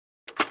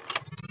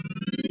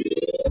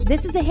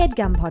This is a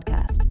HeadGum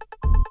podcast.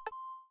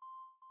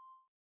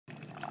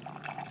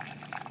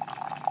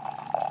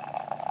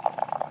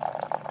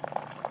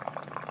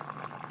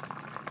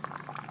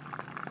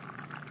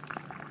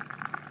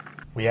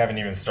 We haven't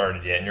even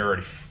started yet, and you're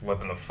already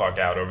flipping the fuck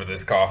out over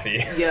this coffee.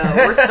 Yeah,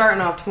 we're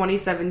starting off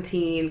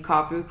 2017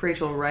 Coffee with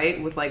Rachel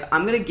Wright with, like,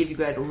 I'm going to give you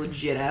guys a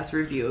legit-ass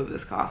review of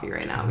this coffee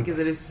right now because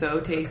it is so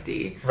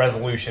tasty.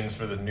 Resolutions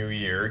for the new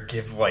year.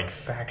 Give, like,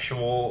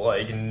 factual,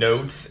 like,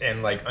 notes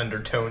and, like,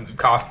 undertones of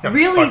coffee. I'm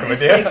really,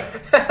 just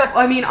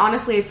I mean,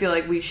 honestly, I feel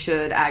like we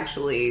should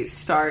actually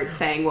start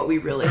saying what we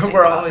really think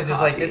We're about always the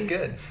just coffee. like, it's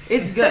good.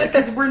 It's good,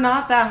 because we're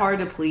not that hard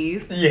to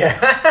please. Yeah.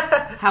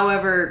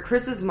 However,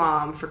 Chris's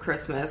mom, for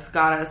Christmas,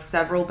 got us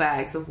several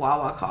bags of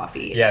Wawa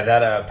coffee. Yeah,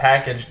 that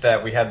package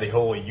that we had the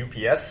whole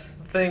UPS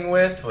thing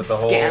with the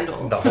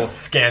scandal. whole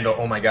scandal.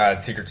 Oh my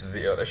god, Secrets of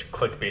the Oath. I should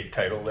clickbait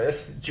title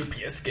this.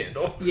 UPS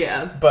scandal.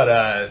 Yeah.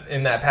 But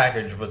in that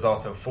package was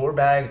also 4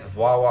 bags of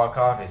Wawa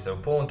coffee, so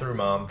pulling through,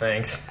 Mom.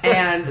 Thanks.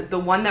 And the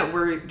one that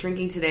we're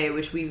drinking today,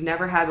 which we've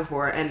never had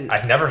before, and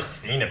I've never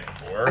seen it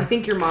before. I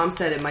think your mom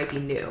said it might be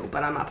new,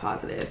 but I'm not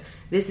positive.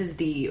 This is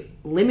the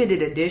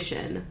limited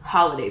edition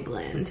holiday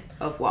blend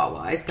of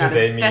Wawa. It's got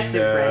a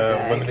festive red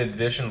bag. Limited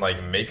edition,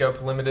 like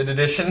makeup limited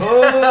edition?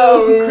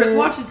 Oh, Chris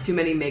watches too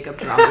many makeup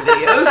drama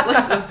videos.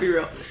 Like, let's be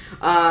real.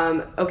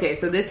 Okay,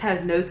 so this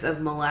has notes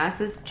of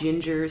molasses,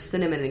 ginger,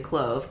 cinnamon, and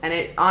clove, and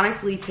it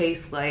honestly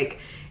tastes like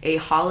a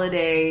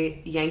holiday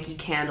Yankee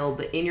Candle,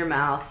 but in your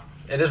mouth.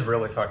 It is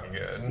really fucking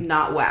good.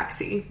 Not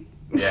waxy.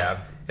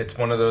 Yeah. It's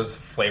one of those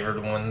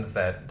flavored ones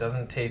that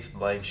doesn't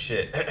taste like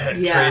shit.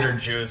 Yeah. Trader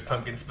Joe's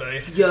pumpkin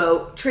spice.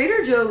 Yo,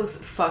 Trader Joe's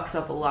fucks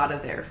up a lot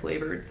of their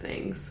flavored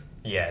things.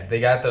 Yeah, they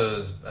got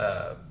those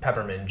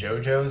peppermint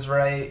JoJo's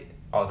right.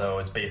 Although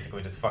it's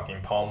basically just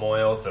fucking palm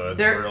oil, so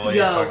it's really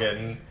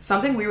fucking...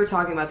 Something we were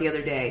talking about the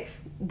other day,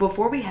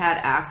 before we had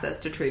access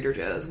to Trader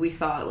Joe's, we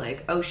thought,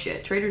 like, oh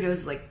shit, Trader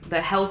Joe's is, like,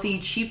 the healthy,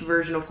 cheap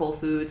version of Whole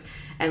Foods,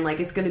 and, like,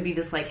 it's gonna be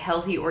this, like,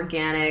 healthy,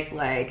 organic,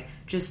 like,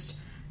 just...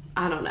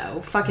 I don't know,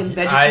 fucking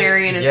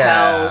vegetarian as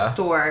hell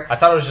store. I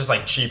thought it was just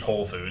like cheap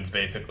Whole Foods,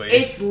 basically.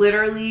 It's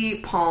literally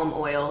palm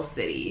oil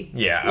city.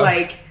 Yeah.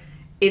 Like,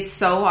 it's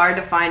so hard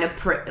to find a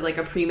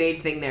pre-made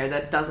thing there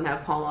that doesn't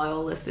have palm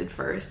oil listed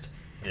first.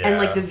 Yeah. And,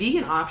 like, the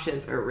vegan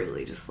options are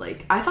really just,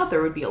 like... I thought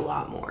there would be a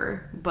lot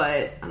more.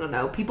 But, I don't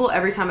know. People,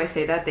 every time I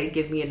say that, they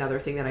give me another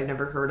thing that I've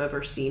never heard of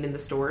or seen in the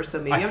store. So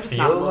maybe I'm just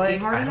not looking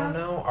hard enough. I don't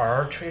know.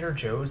 Are Trader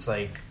Joe's,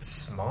 like,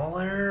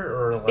 smaller?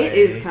 Or, like... It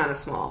is kind of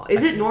small.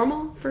 Is it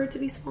normal for it to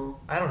be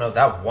small? I don't know.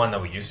 That one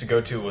that we used to go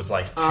to was,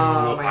 like, 2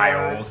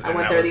 aisles. I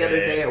went there the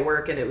other day at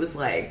work, and it was,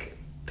 like...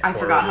 I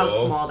forgot how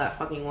small that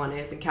fucking one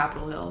is in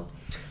Capitol Hill.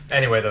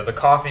 Anyway, though, the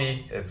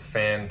coffee is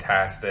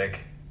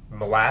fantastic.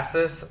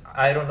 Molasses,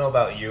 I don't know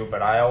about you,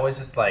 but I always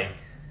just like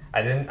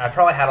I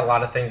probably had a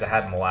lot of things that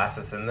had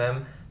molasses in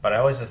them, but I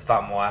always just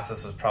thought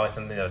molasses was probably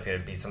something that was going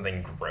to be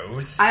something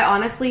gross. I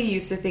honestly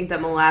used to think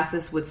that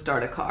molasses would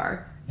start a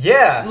car.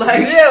 Yeah, like,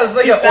 yeah, it was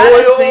like an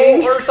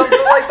oil or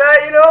something like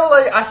that, you know?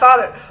 Like, I thought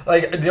it,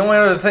 like, the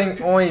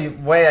only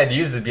way I'd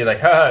use it would be like,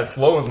 it's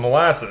slow as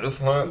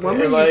molasses. When were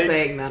you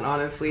saying that,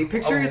 honestly?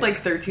 Picture,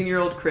 like,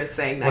 13-year-old Chris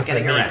saying that,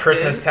 getting arrested.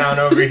 Christmas Town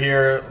over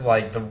here,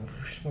 like, the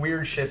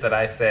weird shit that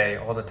I say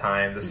all the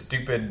time, the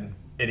stupid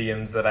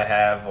idioms that I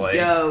have, like...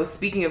 Yo,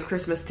 speaking of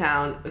Christmas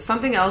Town,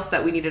 something else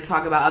that we need to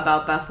talk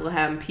about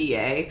Bethlehem,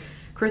 PA...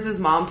 Chris's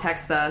mom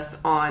texts us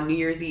on New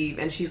Year's Eve,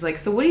 and she's like,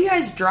 so what do you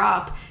guys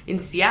drop in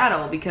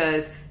Seattle?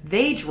 Because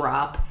they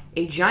drop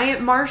a giant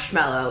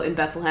marshmallow in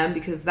Bethlehem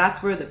because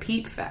that's where the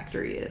Peep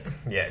factory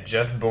is. Yeah,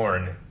 Just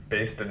Born,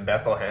 based in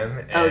Bethlehem.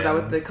 And oh, is that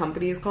what the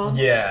company is called?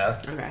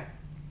 Yeah. Okay.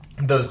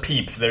 Those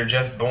Peeps, they're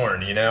just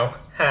born, you know?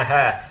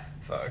 Haha.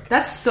 Fuck.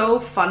 That's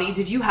so funny.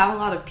 Did you have a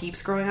lot of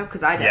Peeps growing up?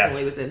 Because I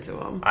definitely was into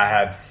them. I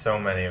had so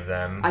many of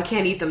them. I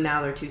can't eat them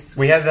now. They're too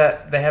sweet. We have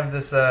that. They have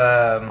this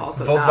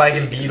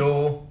Volkswagen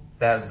Beetle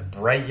that's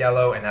bright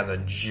yellow and has a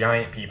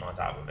giant peep on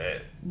top of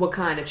it. What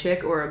kind? A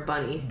chick or a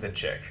bunny? The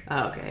chick.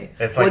 Oh, okay.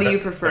 It's what like do you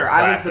prefer?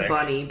 I was the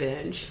bunny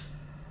binge.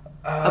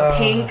 A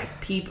pink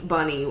peep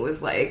bunny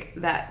was like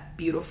that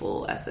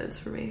beautiful essence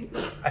for me.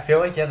 I feel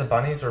like, the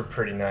bunnies were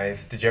pretty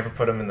nice. Did you ever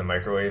put them in the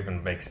microwave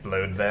and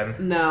explode them?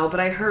 No, but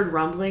I heard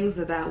rumblings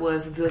that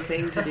was the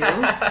thing to do.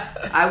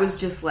 I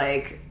was just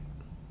like...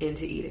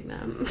 into eating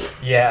them.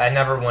 Yeah, I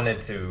never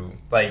wanted to,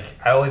 like,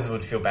 I always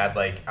would feel bad,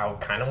 like, I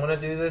kind of want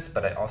to do this,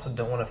 but I also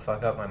don't want to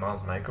fuck up my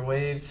mom's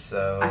microwave,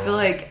 so... I feel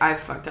like I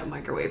fucked up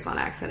microwaves on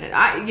accident.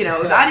 I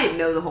didn't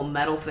know the whole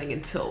metal thing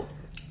until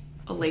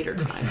a later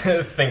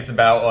time. Thinks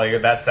about,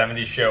 like, that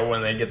 70s show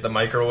when they get the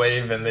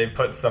microwave and they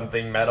put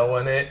something metal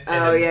in it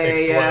and it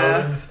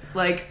explodes. Yeah.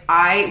 Like,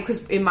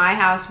 because in my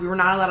house, we were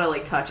not allowed to,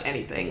 like, touch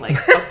anything, like,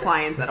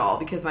 appliance at all,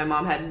 because my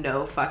mom had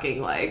no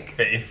fucking, like...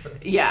 faith.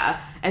 Yeah.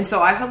 And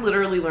so I've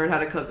literally learned how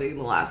to cook in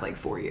the last, like,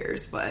 4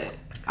 years, but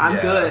I'm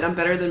good. I'm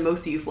better than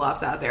most of you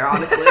flops out there,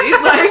 honestly.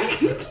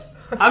 Like...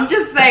 I'm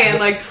just saying,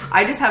 like,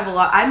 I just have a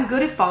lot. I'm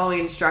good at following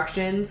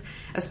instructions,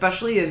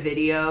 especially a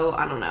video.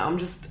 I don't know.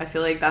 I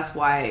feel like that's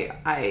why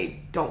I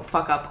don't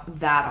fuck up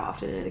that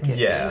often in the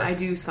kitchen. Yeah. I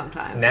do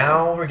sometimes.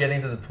 Now we're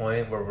getting to the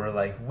point where we're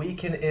like, we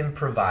can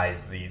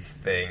improvise these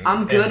things.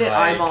 I'm good at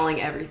eyeballing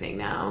everything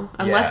now.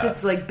 Unless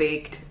it's, like,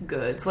 baked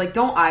goods. Like,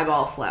 don't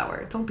eyeball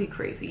flour. Don't be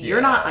crazy. Yeah.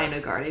 You're not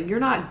Ina Garten. You're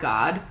not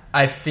God.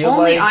 I feel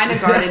Only like... Ina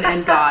Garten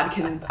and God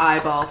can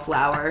eyeball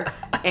flour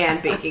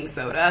and baking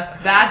soda.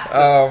 That's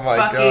the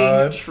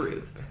fucking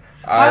truth.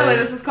 By the way,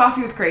 this is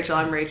Coffee with Rachel.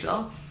 I'm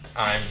Rachel.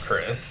 I'm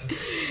Chris.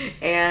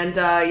 And,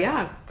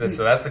 yeah.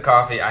 So that's the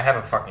coffee. I have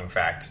a fucking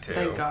fact, too.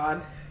 Thank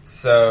God.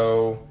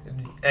 So,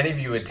 any of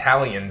you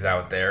Italians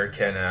out there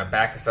can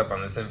back us up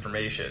on this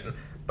information,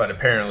 but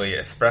apparently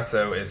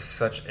espresso is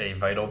such a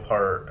vital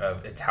part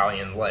of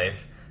Italian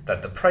life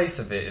that the price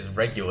of it is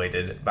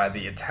regulated by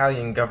the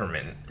Italian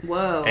government.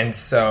 Whoa. And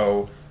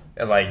so,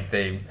 like,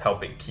 they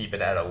help it keep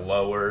it at a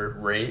lower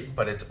rate,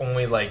 but it's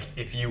only, like,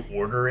 if you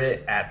order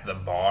it at the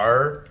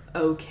bar.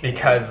 Okay.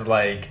 Because,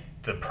 like,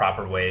 the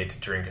proper way to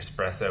drink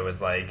espresso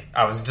is, like,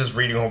 I was just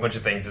reading a whole bunch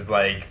of things, is,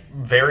 like,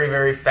 very,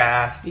 very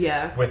fast.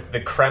 Yeah. With the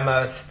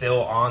crema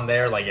still on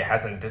there, like, it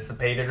hasn't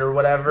dissipated or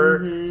whatever.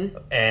 Mm-hmm.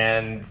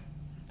 And...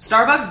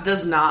 Starbucks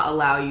does not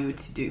allow you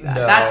to do that.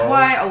 No. That's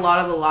why a lot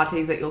of the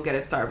lattes that you'll get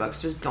at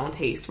Starbucks just don't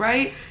taste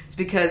right. It's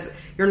because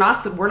we're not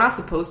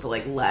supposed to,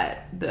 like,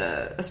 let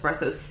the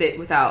espresso sit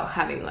without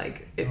having,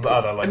 like...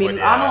 Not a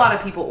lot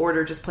of people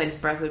order just plain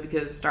espresso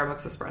because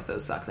Starbucks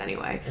espresso sucks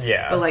anyway.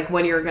 Yeah. But, like,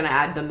 when you're going to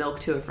add the milk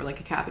to it for, like,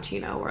 a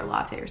cappuccino or a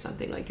latte or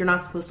something, like, you're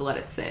not supposed to let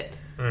it sit.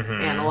 Mm-hmm.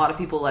 And a lot of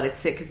people let it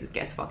sit because it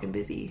gets fucking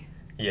busy.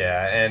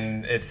 Yeah,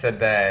 and it said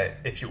that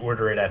if you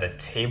order it at a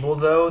table,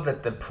 though,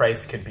 that the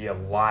price could be a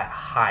lot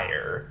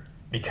higher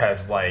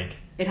because, like...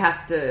 It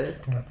has to...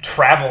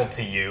 travel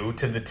to you,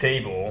 to the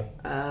table.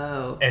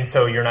 Oh. And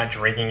so you're not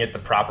drinking it the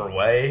proper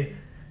way.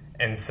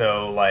 And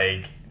so,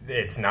 like,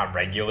 it's not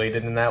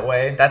regulated in that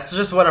way. That's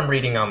just what I'm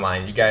reading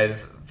online. You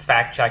guys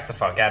fact check the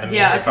fuck out of me.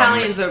 Yeah,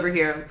 Italians over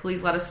here,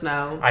 please let us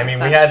know. I mean,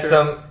 we had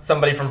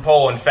somebody from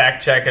Poland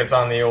fact check us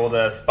on the old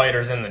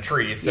spiders in the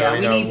tree, so,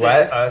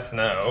 let us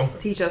know.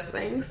 Teach us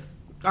things.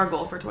 Our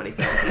goal for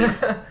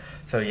 2017.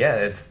 So, yeah,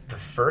 it's the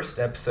first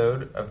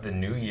episode of the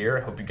new year.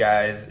 I hope you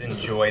guys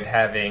enjoyed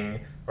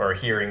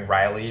hearing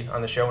Riley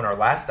on the show in our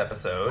last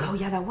episode. Oh,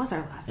 yeah, that was our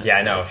last episode. Yeah,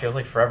 I know. It feels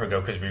like forever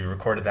ago because we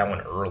recorded that one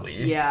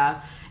early.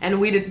 Yeah,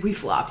 and we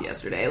flopped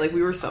yesterday. Like,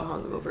 we were so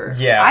hungover.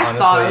 Yeah, I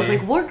thought, I was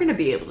like, we're going to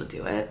be able to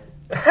do it.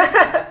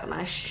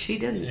 And she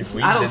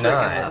didn't. I don't drink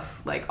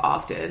enough, like,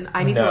 often.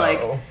 I need to,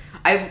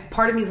 like...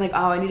 part of me is like,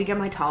 oh, I need to get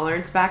my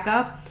tolerance back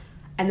up.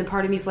 And then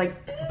part of me is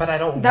like, but I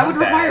don't. That would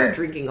require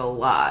drinking a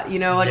lot, you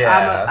know. Like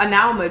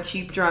now I'm a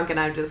cheap drunk, and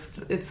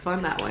it's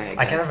fun that way.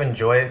 I kind of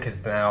enjoy it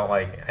because now,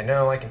 like, I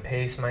know I can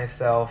pace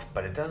myself,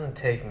 but it doesn't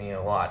take me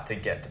a lot to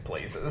get to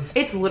places.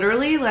 It's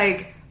literally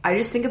like I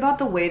just think about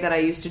the way that I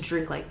used to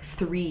drink like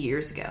 3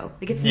 years ago.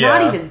 Like it's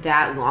not even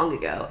that long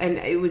ago, and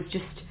it was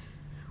just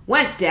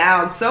went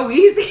down so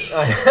easy.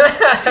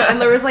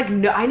 And there was like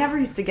I never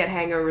used to get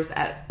hangovers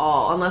at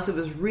all unless it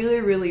was really,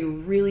 really,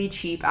 really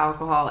cheap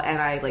alcohol and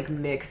I like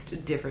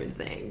mixed different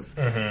things.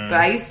 Mm-hmm. But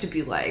I used to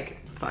be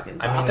like fucking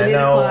bopping in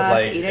class,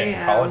 like 8 a.m.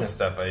 in college and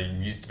stuff, I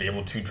used to be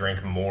able to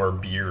drink more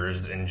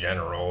beers in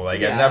general. Like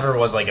I never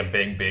was like a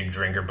big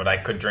drinker, but I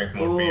could drink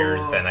more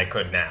beers than I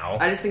could now.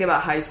 I just think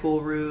about high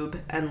school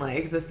Rube and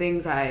like the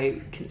things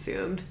I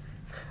consumed.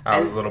 I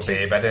was a little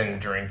babe. I didn't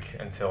drink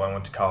until I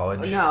went to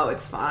college. No,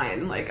 it's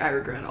fine. Like, I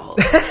regret all of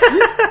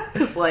it.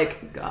 It's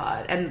like,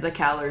 God. And the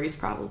calories,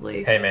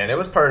 probably. Hey, man, it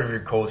was part of your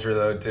culture,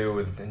 though,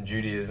 too, in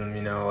Judaism,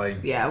 you know,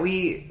 like... Yeah,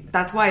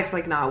 that's why it's,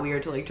 like, not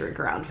weird to, like, drink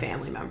around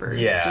family members.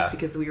 Yeah. Just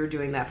because we were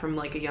doing that from,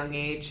 like, a young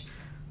age.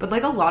 But,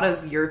 like, a lot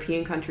of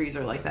European countries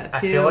are like that,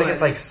 too. I feel like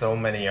it's, like, so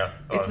many...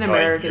 it's an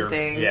American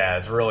thing. Yeah,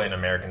 it's really an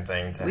American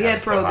thing to We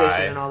had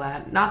prohibition and all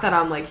that. Not that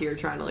I'm, like, here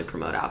trying to, like,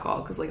 promote alcohol,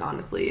 because, like,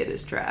 honestly, it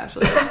is trash.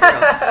 Like, it's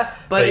real.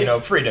 But you know,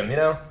 freedom, you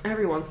know?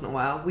 Every once in a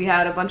while. We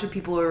had a bunch of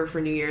people over for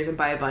New Year's, and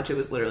by a bunch, it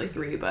was literally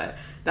 3, but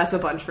that's a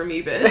bunch for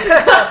me, bitch.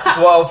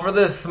 Well, for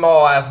this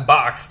small-ass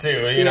box,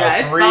 too, you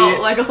know,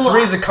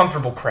 3 is a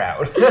comfortable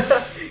crowd.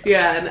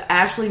 Yeah, and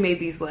Ashley made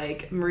these,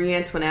 like, Marie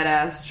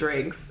Antoinette-ass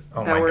drinks.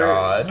 Oh, my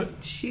God.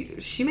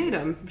 She made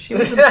them. She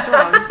made them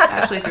strong.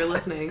 Ashley, if you're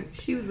listening,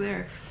 she was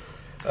there.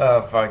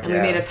 Oh, fuck and we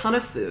made a ton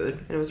of food,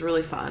 and it was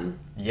really fun.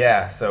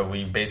 Yeah, so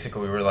we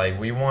were like,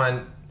 we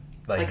want,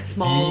 like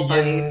small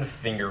vegan bites.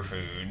 Finger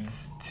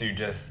foods to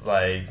just,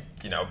 like,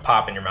 you know,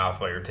 pop in your mouth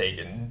while you're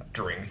taking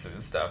drinks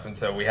and stuff. And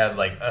so we had,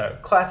 like, a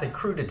classic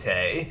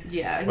crudité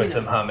with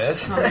some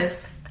hummus.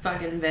 Hummus,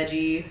 fucking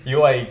veggie. You,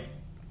 like,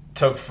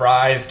 took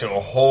fries to a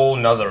whole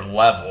nother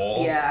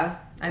level. Yeah.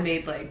 I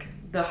made, like,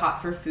 the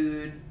hot for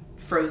food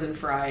frozen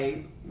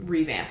fry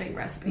revamping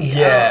recipe.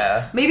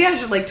 Yeah. Maybe I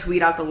should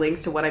tweet out the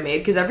links to what I made,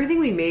 because everything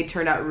we made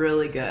turned out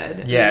really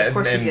good. Yeah. And of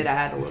course, we did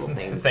add a little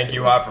thing. Thank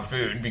you, Hot for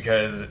Food,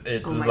 because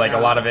it was a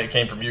lot of it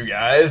came from you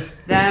guys.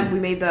 Then we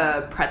made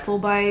the pretzel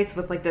bites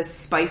with this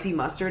spicy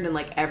mustard, and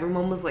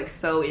everyone was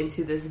so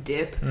into this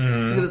dip.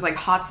 Because it was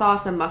hot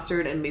sauce and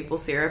mustard and maple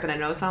syrup, and I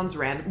know it sounds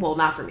random. Well,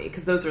 not for me,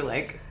 because those are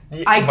When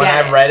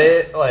I read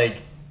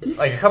it,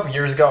 a couple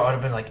years ago, I would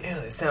have been like,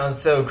 ew, it sounds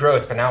so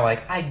gross. But now,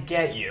 I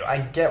get you. I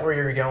get where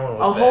you're going with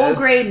this. A whole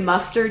grain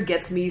mustard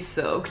gets me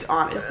soaked,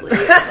 honestly.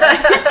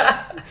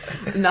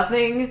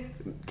 Nothing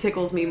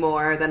tickles me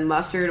more than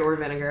mustard or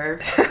vinegar.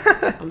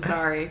 I'm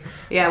sorry.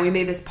 Yeah, we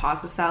made this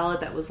pasta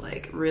salad that was,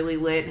 really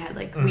lit. And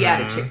had, we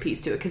added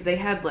chickpeas to it. Because they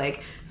had,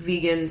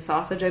 vegan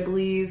sausage, I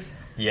believe.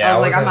 Yeah,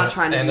 I was I'm not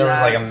trying to do that. And there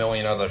was, a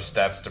million other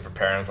steps to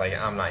prepare. And I was like,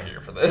 I'm not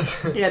here for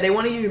this. Yeah, they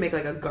wanted you to make,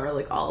 a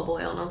garlic olive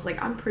oil. And I was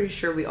like, I'm pretty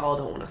sure we all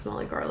don't want to smell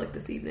like garlic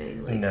this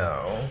evening.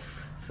 No.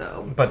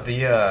 So. But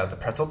the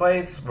pretzel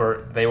bites,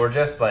 were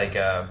just,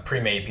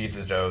 pre-made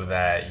pizza dough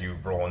that you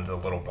roll into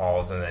little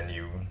balls and then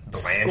you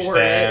blanch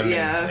them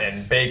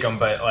and bake them.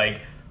 But,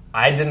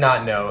 I did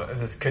not know,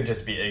 this could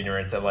just be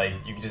ignorance, that,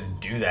 you could just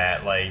do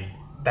that.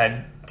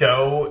 That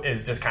dough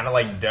is just kind of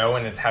like dough,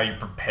 and it's how you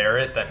prepare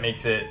it that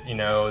makes it,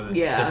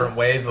 different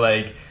ways.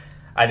 I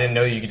didn't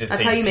know you could just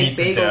That's take how you make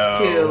pizza bagels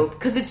dough. too,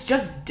 because it's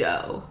just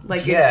dough.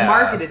 It's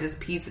marketed as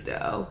pizza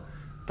dough,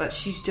 but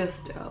she's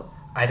just dough.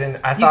 I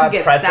thought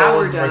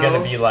pretzels were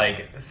going to be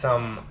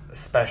some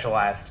special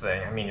ass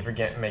thing. I mean, if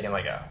you're making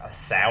a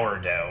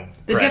sourdough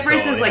the pretzel,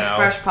 difference is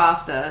fresh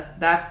pasta.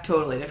 That's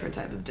totally a different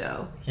type of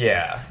dough.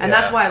 Yeah. And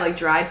that's why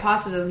dried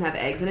pasta doesn't have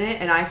eggs in it.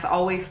 And I've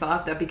always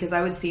thought that, because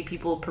I would see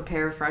people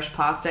prepare fresh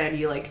pasta and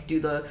you do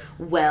the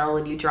well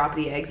and you drop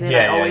the eggs in.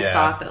 I always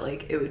thought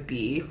that it would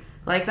be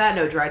like that.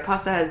 No, dried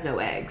pasta has no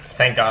eggs.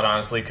 Thank God,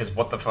 honestly, because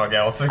what the fuck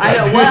else is going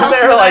to be what else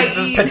there?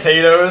 just eat?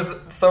 Potatoes.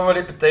 So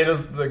many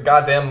potatoes. The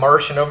goddamn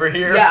Martian over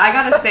here. Yeah, I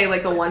gotta say,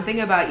 the one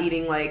thing about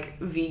eating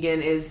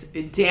vegan is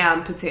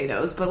damn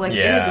potatoes, but in a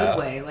good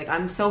way.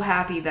 I'm so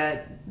happy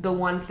that the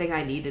one thing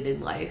I needed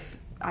in life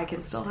I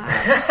can still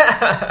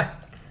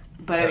have.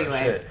 But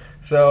anyway.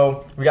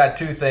 So we got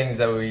two things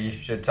that we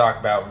should talk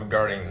about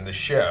regarding the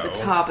show. The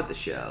top of the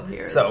show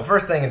here. So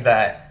first thing is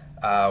that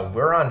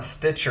we're on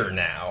Stitcher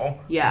now,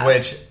 yeah.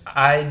 Which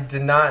I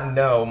did not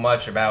know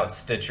much about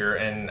Stitcher,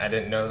 and I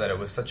didn't know that it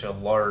was such a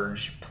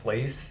large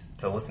place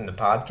to listen to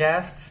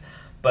podcasts.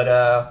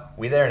 But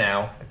we there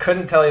now. I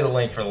couldn't tell you the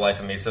link for the life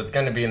of me, so it's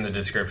going to be in the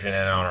description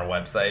and on our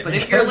website. But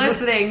if you're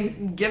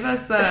listening, give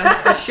us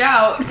a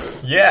shout.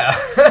 Yeah.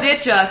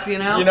 Stitch us,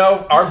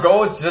 our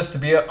goal is just to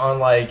be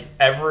on,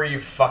 every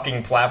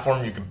fucking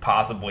platform you could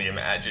possibly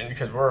imagine,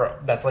 because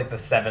that's, the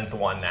 7th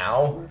one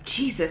now.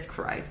 Jesus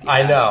Christ. Yeah.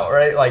 I know,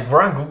 right?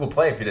 We're on Google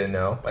Play, if you didn't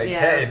know.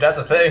 Hey, that's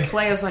a thing.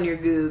 Play us on your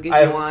Goog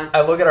if you want.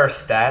 I look at our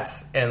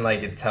stats, and,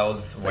 it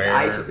tells it's where...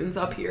 iTunes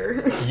up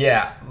here.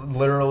 Yeah,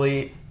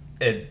 literally...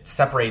 It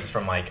separates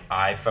from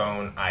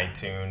iPhone,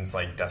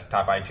 iTunes,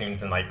 desktop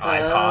iTunes, and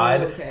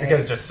iPod,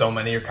 because just so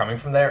many are coming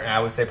from there. And I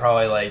would say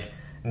probably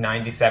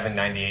 97,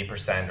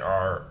 98%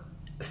 are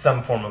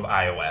some form of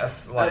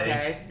iOS.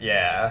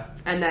 Yeah.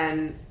 And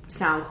then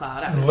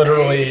SoundCloud, I would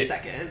literally say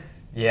second.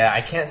 Yeah,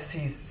 I can't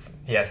see.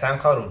 Yeah,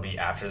 SoundCloud would be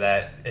after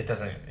that. It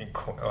doesn't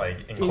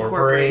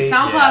incorporate.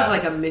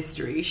 SoundCloud's a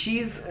mystery.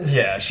 She's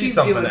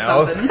something doing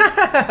else.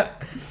 Something.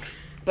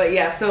 But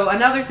yeah, so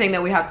another thing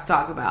that we have to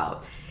talk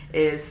about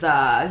is,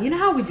 you know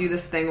how we do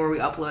this thing where we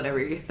upload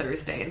every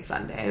Thursday and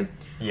Sunday?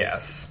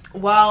 Yes.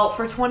 Well,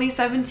 for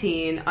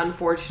 2017,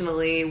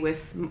 unfortunately,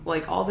 with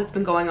all that's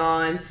been going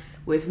on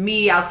with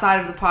me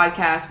outside of the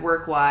podcast,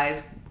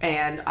 work-wise,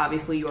 and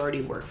obviously you already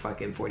work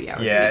fucking 40 hours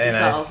a week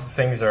yourself. And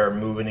things are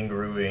moving and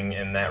grooving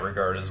in that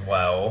regard as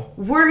well.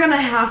 We're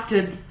gonna have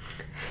to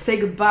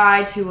say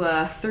goodbye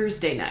to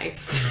Thursday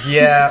nights.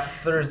 Yeah,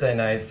 Thursday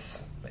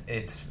nights.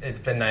 It's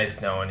been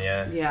nice knowing you.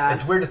 Yeah.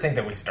 It's weird to think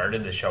that we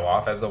started the show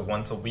off as a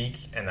once a week,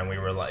 and then we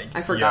were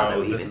I forgot that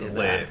we this even is did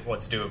lit. That.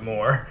 Let's do it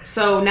more.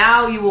 So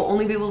now you will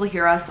only be able to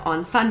hear us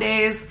on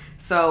Sundays.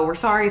 So we're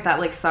sorry if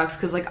that sucks,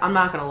 because I'm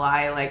not gonna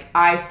lie,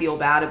 I feel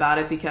bad about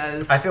it,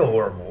 because I feel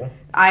horrible.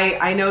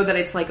 I know that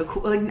it's a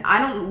cool, I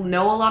don't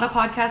know a lot of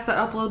podcasts that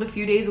upload a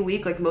few days a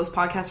week. Most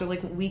podcasts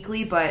are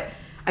weekly, but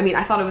I mean,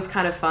 I thought it was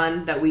kind of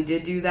fun that we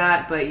did do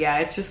that, but yeah,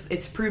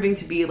 it's proving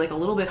to be a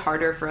little bit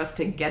harder for us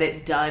to get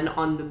it done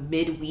on the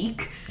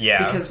midweek.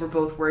 Yeah. Because we're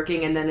both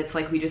working, and then it's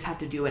we just have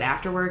to do it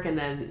after work, and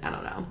then, I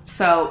don't know.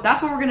 So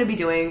that's what we're going to be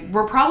doing.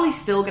 We're probably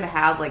still going to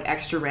have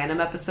extra random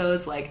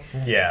episodes,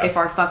 if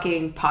our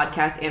fucking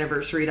podcast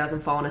anniversary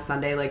doesn't fall on a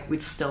Sunday,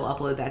 we'd still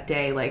upload that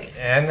day,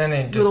 and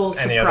then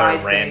just any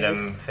other random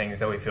things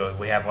that we feel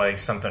we have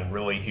something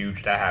really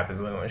huge that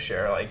happens, we want to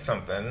share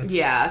something.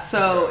 Yeah,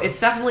 so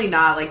it's definitely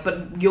not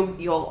but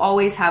you'll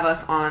always have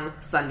us on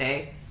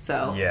Sunday,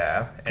 so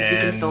yeah, because we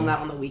can film that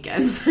on the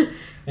weekends.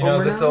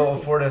 this will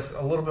afford us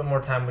a little bit more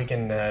time. We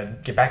can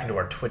get back into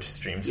our Twitch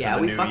streams for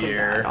the new year. Yeah, we fucking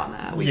died on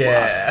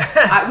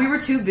that. We were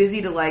too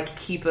busy to, like,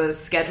 keep a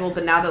schedule,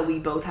 but now that we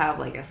both have,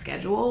 like, a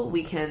schedule,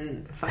 we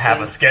can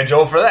have a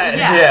schedule for that.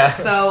 Yeah.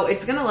 So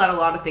it's going to let a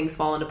lot of things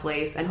fall into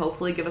place and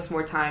hopefully give us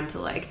more time to,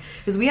 like...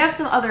 Because we have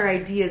some other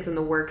ideas in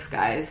the works,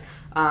 guys,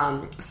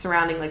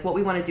 surrounding, like, what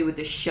we want to do with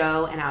this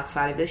show and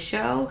outside of this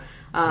show.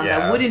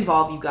 That would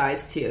involve you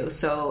guys too,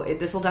 so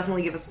this will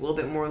definitely give us a little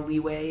bit more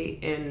leeway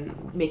in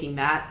making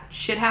that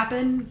shit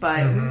happen.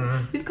 But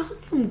we've got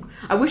some.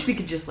 I wish we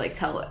could just like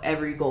tell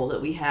every goal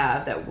that we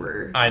have that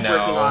we're working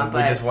on.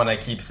 But we just want to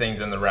keep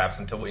things in the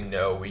wraps until we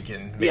know we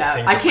can. Make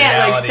things I can't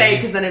reality. Like say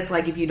because then it's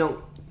like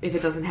if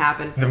it doesn't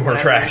happen, then we're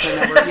trash.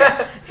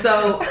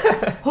 So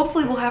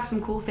hopefully we'll have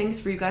some cool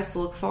things for you guys to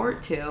look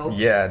forward to.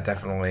 Yeah,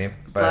 definitely.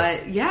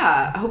 But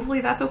yeah,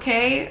 hopefully that's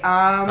okay.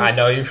 I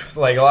know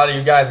a lot of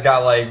you guys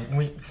got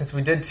since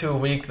we did 2 a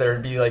week,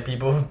 there'd be like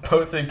people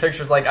posting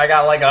pictures like I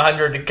got like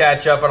 100 to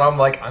catch up, and I'm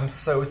like, I'm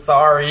so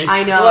sorry.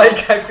 I know.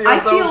 Like I feel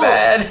so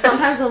bad.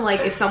 Sometimes I'm like,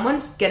 if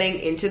someone's getting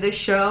into this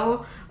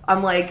show,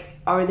 I'm like,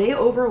 are they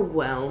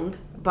overwhelmed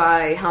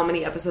by how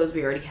many episodes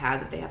we already had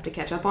that they have to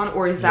catch up on,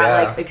 or is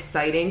that like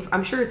exciting?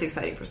 I'm sure it's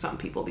exciting for some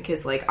people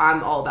because like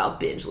I'm all about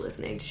binge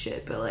listening to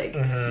shit, but like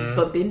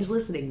but binge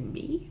listening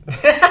me?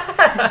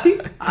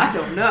 I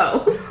don't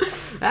know.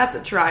 That's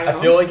a triumph. I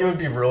feel like it would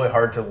be really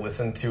hard to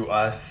listen to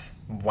us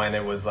when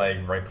it was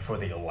like right before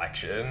the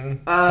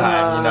election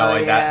time,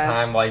 that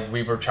time like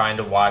we were trying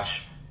to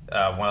watch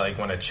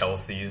one of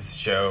Chelsea's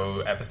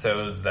show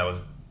episodes that was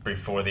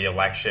before the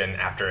election,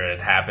 after it had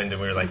happened, and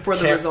we were like, before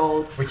the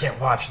results, we can't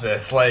watch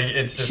this. Like,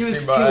 it's just she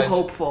was too much. Too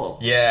hopeful.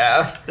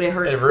 Yeah, it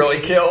hurts. It really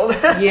killed.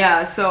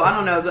 Yeah, so I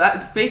don't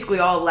know. Basically,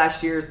 all of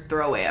last year's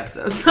throwaway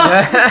episodes.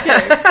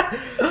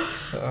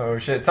 Oh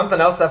shit!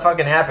 Something else that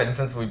fucking happened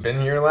since we've been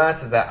here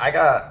last is that I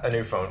got a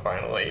new phone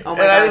finally. Oh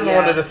my God, I just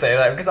wanted to say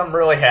that because I'm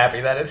really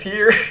happy that it's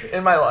here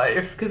in my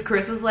life. Because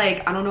Chris was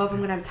like, I don't know if I'm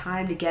gonna have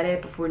time to get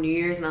it before New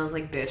Year's, and I was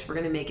like, bitch, we're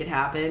gonna make it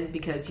happen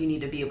because you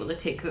need to be able to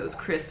take those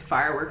crisp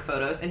firework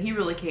photos, and he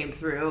really came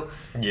through.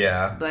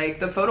 Yeah, like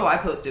the photo I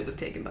posted was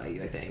taken by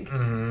you, I think,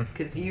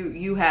 because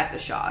you had the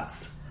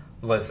shots.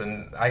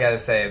 Listen, I gotta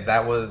say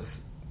that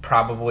was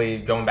probably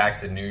going back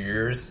to New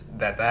Year's,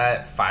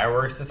 that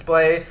fireworks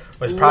display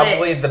was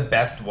probably the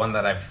best one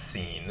that I've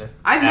seen.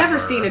 I've never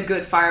seen a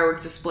good firework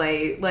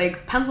display.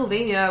 Like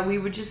Pennsylvania, we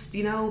would just,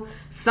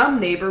 some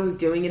neighbor was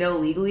doing it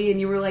illegally and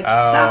you were like,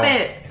 stop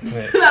it.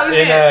 That was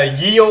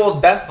in ye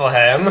old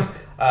Bethlehem,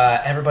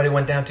 everybody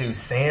went down to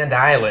Sand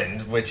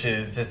Island, which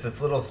is just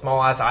this little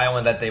small ass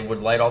island that they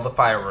would light all the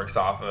fireworks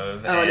off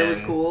of. Oh, and it was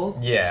cool?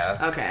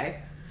 Yeah. Okay.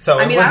 So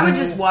I mean, I would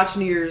just watch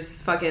New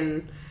Year's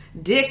fucking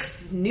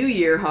Dick's New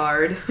Year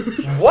hard.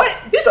 What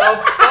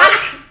the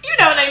fuck? You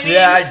know what I mean?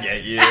 Yeah, I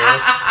get you.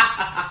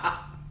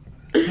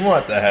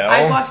 What the hell?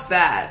 I'd watch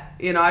that.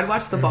 I'd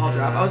watch the ball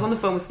drop. I was on the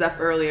phone with Steph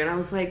earlier, and I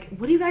was like,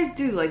 what do you guys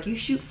do? Like, you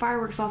shoot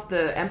fireworks off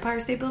the Empire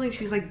State Building?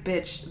 She's like,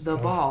 bitch, the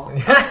ball. I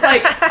was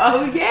like,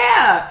 oh,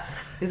 yeah.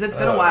 Because it's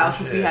been a while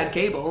since we had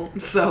cable,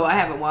 so I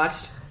haven't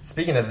watched.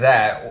 Speaking of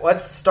that,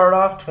 let's start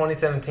off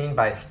 2017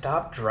 by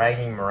stop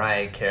dragging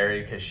Mariah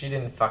Carey because she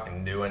didn't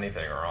fucking do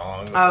anything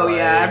wrong. Oh,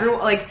 yeah.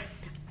 Everyone,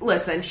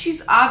 listen,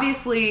 she's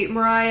obviously,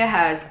 Mariah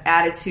has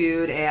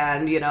attitude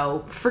and,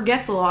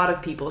 forgets a lot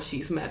of people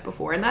she's met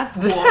before, and that's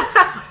cool.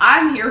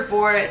 I'm here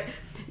for it.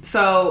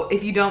 So,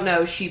 if you don't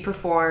know, she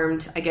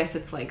performed, I guess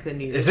it's like the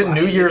New Year's Is it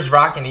New Year's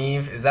Rockin'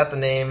 Eve? Is that the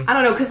name? I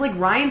don't know, because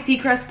Ryan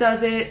Seacrest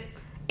does it,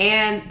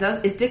 and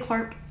is Dick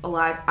Clark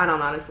alive? I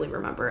don't honestly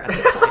remember at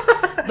this point.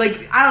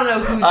 I don't know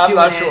who's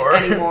doing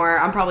it anymore.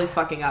 I'm probably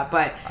fucking up,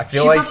 but I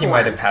feel like he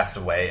might have passed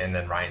away, and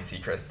then Ryan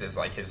Seacrest is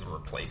like his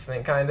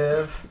replacement, kind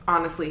of.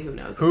 Honestly, who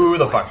knows? Who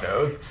the fuck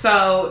knows?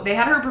 So they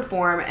had her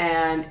perform,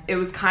 and it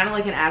was kind of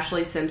like an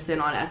Ashley Simpson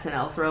on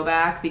SNL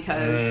throwback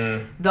because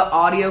the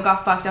audio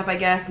got fucked up, I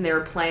guess, and they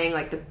were playing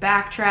the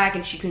backtrack,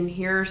 and she couldn't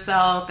hear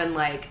herself, and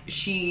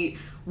she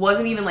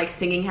wasn't even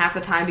singing half the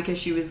time because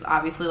she was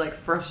obviously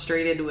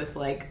frustrated with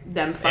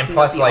them fucking and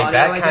plus up the audio,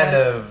 that kind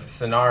of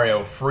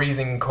scenario,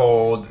 freezing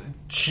cold,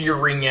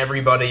 cheering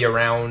everybody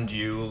around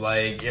you,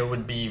 it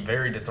would be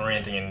very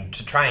disorienting, and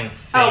to try and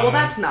sing. Oh, well,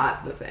 that's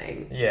not the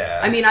thing. Yeah.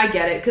 I mean, I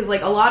get it, because,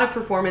 a lot of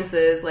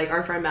performances,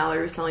 our friend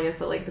Mallory was telling us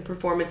that, the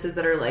performances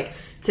that are,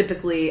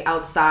 typically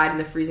outside in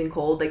the freezing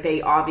cold,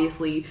 they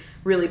obviously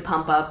really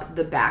pump up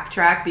the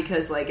backtrack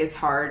because, it's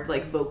hard,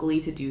 vocally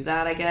to do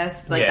that, I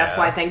guess. That's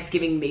why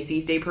Thanksgiving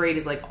Macy's Day Parade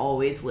is,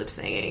 always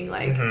lip-singing,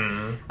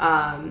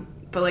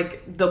 But,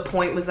 the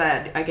point was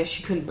that I guess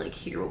she couldn't,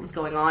 hear what was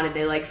going on, and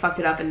they, fucked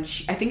it up, and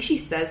I think she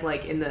says,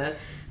 in the...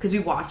 Because we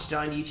watched it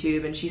on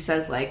YouTube, and she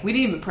says, we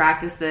didn't even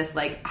practice this.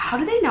 How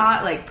do they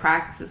not,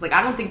 practice this?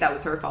 I don't think that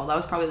was her fault. That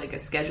was probably, a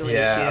scheduling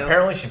issue. Yeah,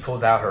 apparently she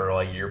pulls out her,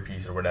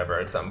 earpiece or whatever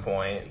at some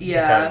point.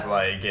 Yeah. Because,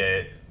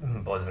 it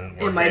wasn't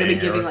working. It might have been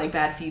giving,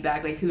 bad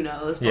feedback. Who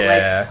knows?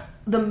 But,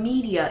 the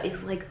media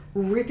is,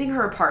 ripping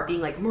her apart,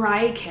 being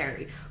Mariah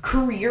Carey,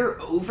 career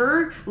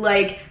over?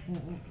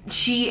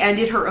 She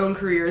ended her own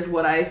career is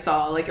what I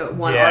saw,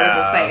 one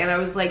article say. And I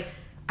was like,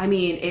 I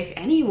mean, if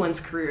anyone's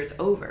career is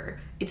over,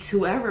 it's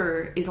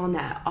whoever is on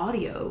that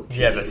audio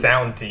team. Yeah, the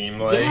sound team.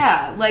 Like,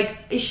 yeah, like,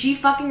 is she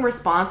fucking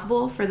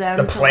responsible for them?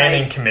 The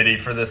planning committee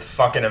for this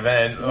fucking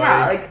event.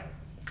 Yeah, like,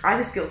 I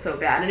just feel so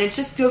bad. And it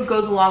just still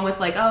goes along with,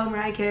 like, oh,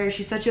 Mariah Carey,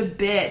 she's such a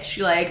bitch.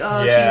 Like,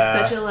 oh, she's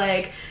such a,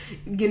 like,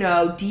 you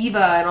know,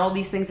 diva and all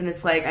these things. And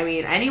it's like, I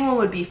mean, anyone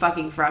would be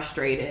fucking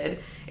frustrated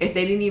if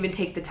they didn't even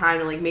take the time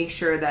to, like, make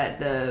sure that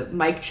the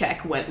mic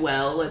check went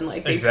well and,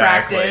 like, they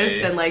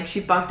practiced and, like, she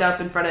fucked up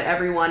in front of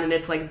everyone and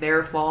it's, like,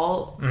 their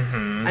fault.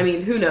 Mm-hmm. I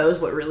mean, who knows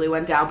what really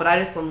went down, but I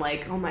just am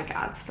like, oh my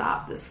god,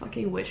 stop this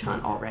fucking witch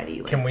hunt already.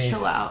 Like, can we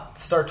chill out.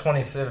 Start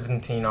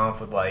 2017 off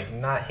with, like,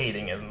 not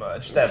hating as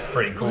much? That's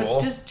pretty cool.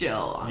 Let's just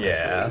chill, honestly.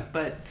 Yeah.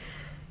 But,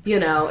 you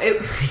know,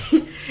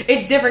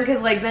 it's different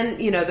because, like, then,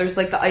 you know, there's,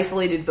 like, the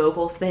isolated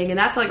vocals thing, and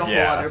that's, like, a whole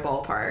other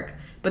ballpark.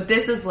 But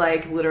this is,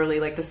 like, literally,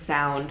 like, the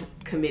sound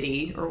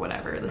committee or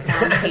whatever. The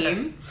sound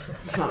team.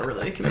 It's not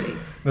really a committee.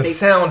 The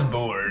sound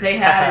board. They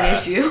had an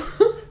issue.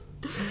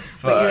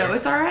 But, you know,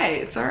 it's all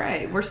right. It's all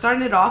right. We're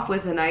starting it off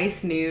with a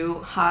nice,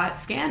 new, hot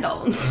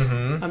scandal.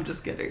 Mm-hmm. I'm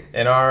just kidding.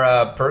 In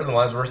our personal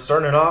lives, we're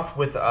starting it off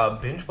with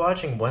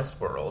binge-watching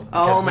Westworld.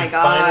 Oh, my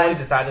God. We finally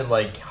decided to,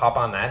 like, hop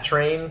on that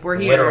train. We're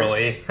here.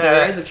 Literally.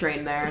 There is a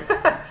train there.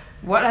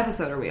 What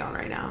episode are we on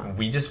right now?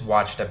 We just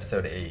watched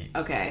episode 8.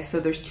 Okay,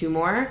 so there's 2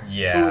 more?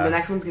 Yeah. Ooh, the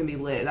next one's going to be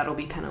lit. That'll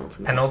be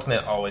penultimate.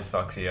 Penultimate always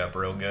fucks you up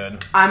real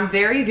good. I'm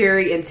very,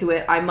 very into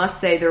it. I must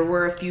say there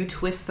were a few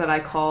twists that I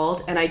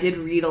called, and I did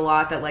read a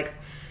lot that, like,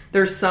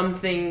 there's some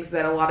things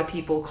that a lot of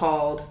people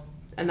called,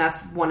 and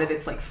that's one of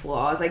its, like,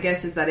 flaws, I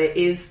guess, is that it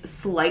is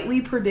slightly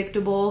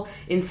predictable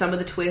in some of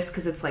the twists,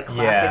 because it's, like,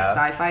 classic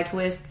sci-fi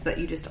twists that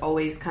you just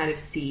always kind of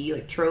see,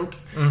 like,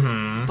 tropes.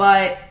 Mm-hmm.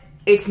 But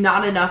it's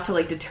not enough to,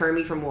 like, deter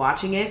me from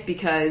watching it,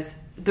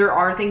 because there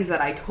are things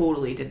that I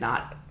totally did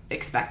not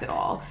expect at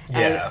all. Yeah.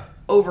 And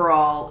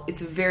overall,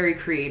 it's very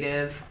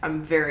creative.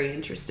 I'm very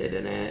interested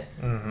in it.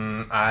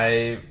 Mm-hmm.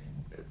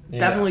 It's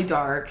definitely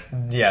dark.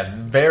 Yeah,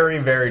 very,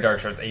 very dark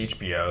show. It's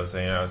HBO, so,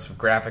 you know, it's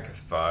graphic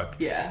as fuck.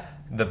 Yeah.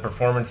 The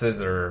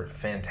performances are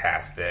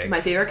fantastic. My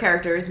favorite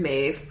character is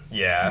Maeve.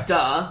 Yeah.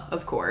 Duh,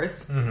 of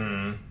course.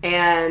 Mm-hmm.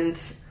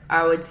 And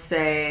I would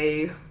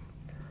say,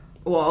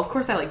 well, of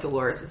course I like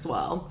Dolores as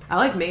well. I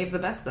like Maeve the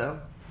best, though.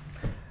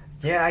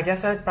 Yeah, I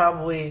guess I'd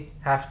probably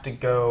have to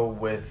go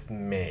with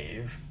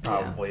Maeve,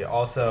 probably. Yeah.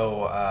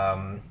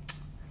 Also,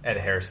 Ed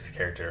Harris's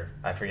character.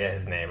 I forget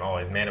his name.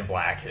 Always Man in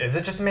Black. Is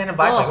it just a Man in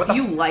Black? Oh, like,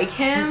 you like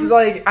him? He's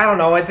like, I don't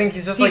know. I think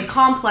he's just he's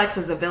complex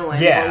as a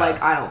villain. Yeah. But,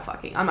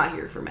 like, I'm not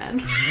here for men.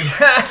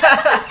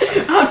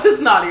 I'm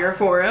just not here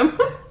for him.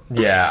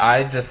 Yeah,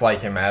 I just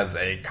like him as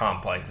a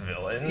complex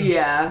villain.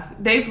 Yeah.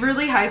 They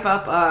really hype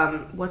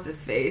up, what's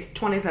his face?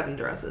 27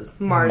 Dresses.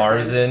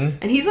 Marsden.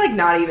 And he's, like,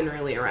 not even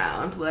really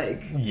around.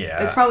 Like,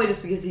 yeah. It's probably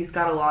just because he's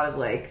got a lot of,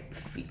 like,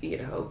 you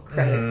know,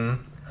 credit.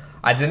 Mm-hmm.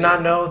 I did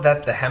not know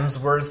that the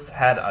Hemsworths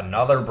had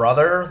another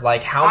brother.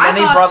 Like, how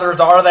many brothers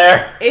are there?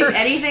 If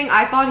anything,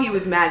 I thought he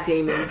was Matt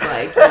Damon's,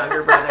 like,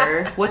 younger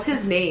brother. What's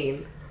his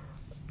name?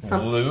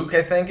 Luke,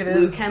 I think it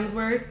is. Luke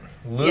Hemsworth?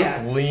 Luke,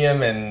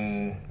 Liam,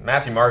 and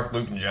Matthew, Mark,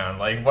 Luke, and John.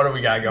 Like, what do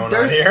we got going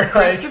on here? There's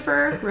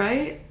Christopher,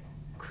 right?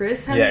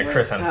 Chris Hemsworth? Yeah,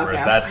 Chris Hemsworth.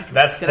 Okay,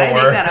 that's Thor. Did I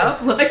make that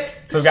up? Like,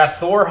 so we got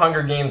Thor,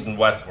 Hunger Games, and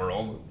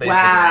Westworld, basically.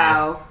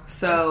 Wow.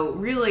 So,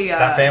 really,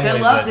 they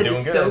love the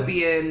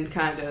dystopian good.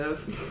 Kind of...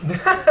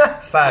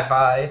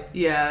 sci-fi.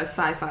 Yeah,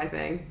 sci-fi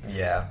thing.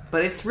 Yeah.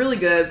 But it's really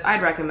good.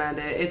 I'd recommend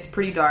it. It's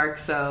pretty dark,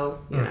 so,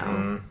 you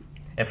know.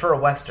 And for a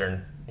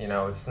Western... You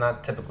know, it's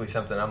not typically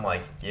something I'm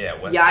like, yeah,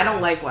 Western. Yeah, I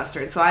don't like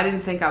Western, so I didn't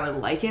think I would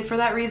like it for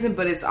that reason,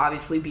 but it's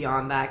obviously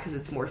beyond that because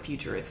it's more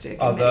futuristic.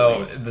 Although,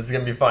 this is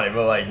going to be funny,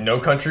 but like, No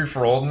Country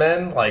for Old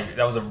Men, like,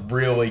 that was a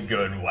really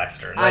good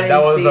Western. Like, that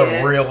was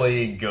a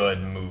really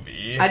good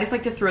movie. I just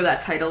like to throw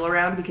that title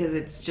around because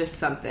it's just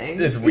something.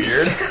 It's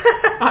weird.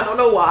 I don't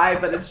know why,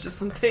 but it's just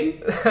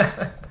something.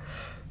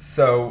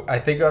 So, I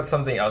think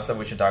something else that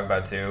we should talk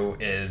about, too,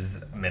 is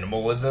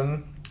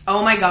minimalism.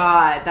 Oh my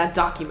god, that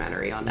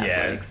documentary on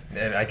Netflix.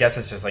 Yeah, I guess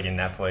it's just like a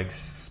Netflix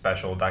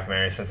special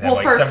documentary since they have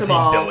like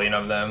 17 billion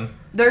of them.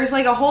 There's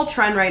like a whole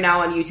trend right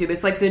now on YouTube.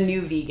 It's like the new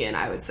vegan,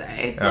 I would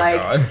say. Oh,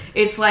 like, God.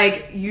 It's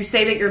like you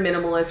say that you're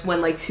minimalist when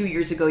like 2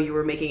 years ago you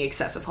were making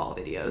excessive haul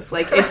videos.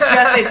 Like it's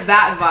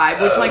that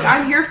vibe, which like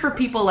I'm here for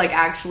people like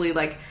actually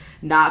like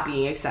not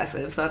being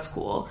excessive, so that's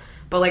cool.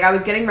 But, like, I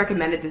was getting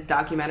recommended this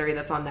documentary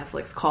that's on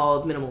Netflix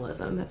called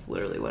Minimalism. That's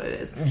literally what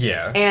it is.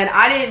 Yeah. And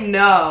I didn't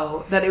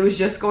know that it was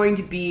just going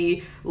to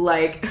be,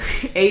 like,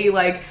 a,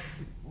 like,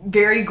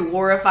 very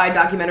glorified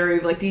documentary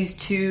of, like, these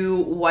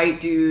 2 white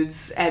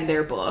dudes and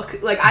their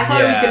book. Like, I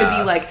thought it was going to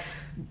be, like,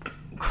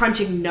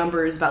 crunching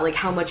numbers about, like,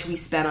 how much we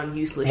spent on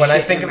useless shit. When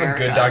I think of a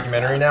good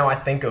documentary now, I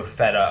think of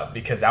Fed Up.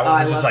 Because that one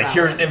was just, like,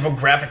 here's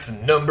infographics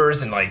and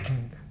numbers and, like...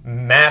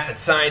 math and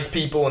science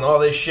people and all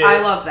this shit.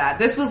 I love that.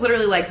 This was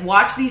literally like,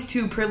 watch these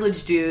 2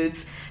 privileged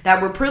dudes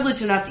that were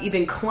privileged enough to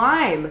even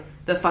climb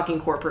the fucking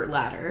corporate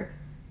ladder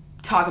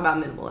talk about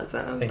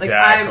minimalism.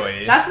 Exactly.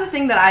 Like, that's the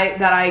thing that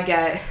I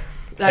get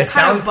that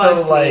kind of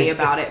bugs me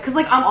about it. Because,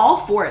 like, I'm all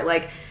for it.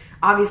 Like,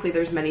 obviously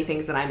there's many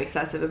things that I'm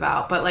excessive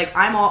about, but like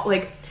I'm all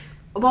like,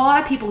 a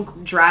lot of people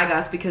drag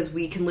us because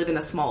we can live in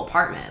a small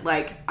apartment.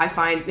 Like, I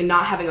find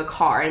not having a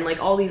car and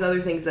like all these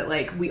other things that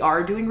like we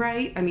are doing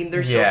right. I mean,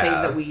 there's still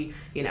things that we,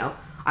 you know,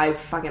 I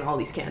fucking all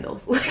these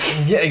candles.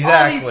 Yeah, exactly.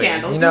 All these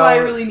candles. You know, do I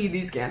really need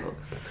these candles?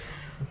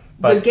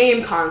 But, the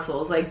game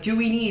consoles, like, do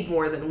we need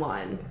more than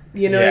one?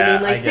 You know what I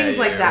mean? Like, things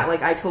like that,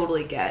 like, I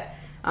totally get.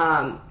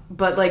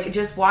 But, like,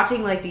 just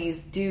watching, like,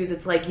 these dudes,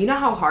 it's like, you know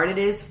how hard it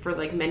is for,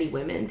 like, many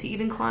women to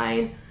even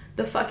climb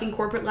the fucking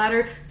corporate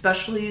ladder,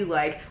 especially,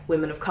 like,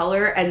 women of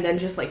color, and then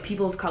just, like,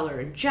 people of color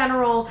in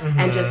general,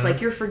 and just,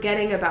 like, you're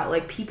forgetting about,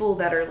 like, people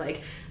that are,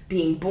 like,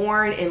 being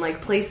born in,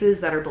 like,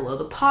 places that are below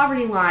the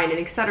poverty line, and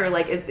et cetera.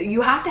 Like,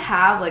 you have to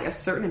have, like, a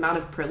certain amount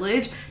of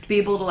privilege to be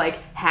able to,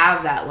 like,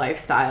 have that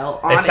lifestyle,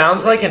 honestly. It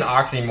sounds like an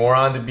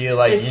oxymoron to be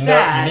like, It's you know,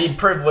 sad. you need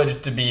privilege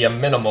to be a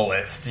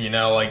minimalist, you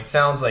know? Like, it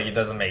sounds like it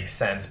doesn't make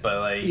sense, but,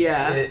 like,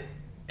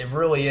 it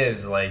really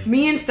is, like...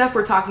 Me and Steph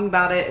were talking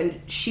about it,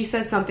 and she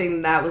said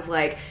something that was,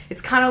 like,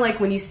 it's kind of like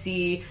when you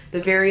see the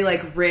very,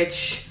 like,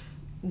 rich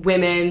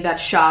women that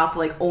shop,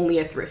 like, only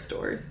at thrift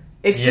stores.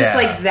 It's just,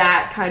 like,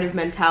 that kind of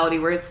mentality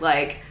where it's,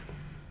 like,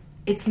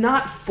 it's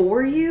not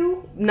for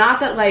you.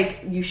 Not that, like,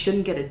 you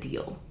shouldn't get a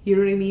deal. You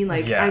know what I mean?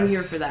 Like, I'm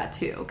here for that,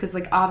 too. Because,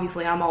 like,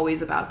 obviously, I'm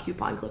always about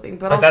coupon clipping.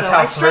 But also,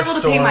 I struggle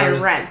to pay my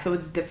rent, so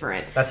it's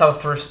different. That's how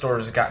thrift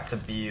stores got to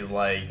be,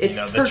 like, it's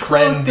you know, the for trendy...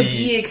 clothes to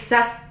be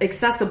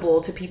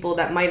accessible to people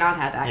that might not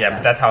have access. Yeah,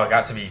 but that's how it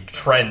got to be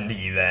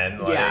trendy then.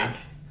 Like... Yeah.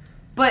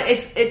 But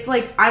it's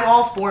like, I'm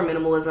all for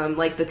minimalism,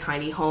 like the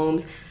tiny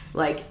homes,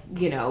 like,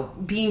 you know,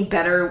 being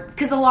better,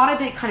 because a lot of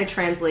it kind of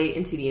translate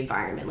into the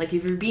environment. Like,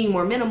 if you're being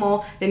more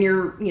minimal, then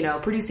you're, you know,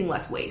 producing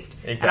less waste.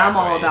 Exactly. And I'm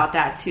all about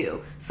that,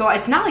 too. So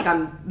it's not like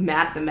I'm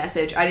mad at the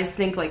message. I just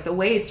think, like, the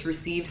way it's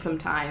received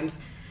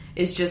sometimes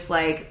is just,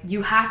 like,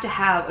 you have to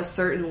have a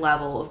certain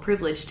level of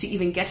privilege to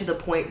even get to the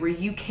point where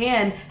you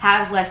can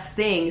have less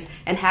things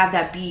and have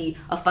that be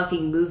a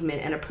fucking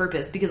movement and a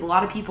purpose. Because a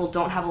lot of people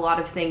don't have a lot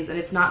of things, and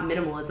it's not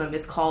minimalism.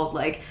 It's called,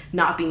 like,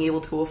 not being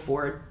able to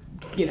afford,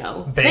 you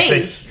know, basic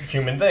things.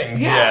 Human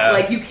things. Yeah,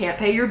 like, you can't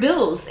pay your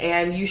bills,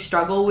 and you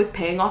struggle with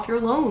paying off your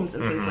loans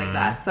and things like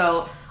that.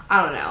 So,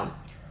 I don't know.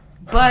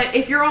 But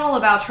if you're all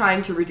about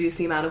trying to reduce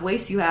the amount of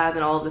waste you have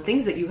and all of the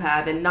things that you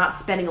have and not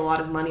spending a lot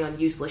of money on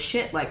useless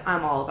shit, like,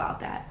 I'm all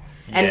about that.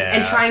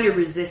 And trying to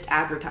resist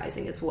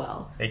advertising as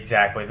well.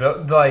 Exactly.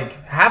 Like,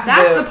 half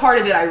That's of it... the part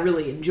of it I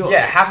really enjoy.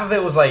 Yeah, half of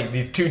it was, like,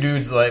 these two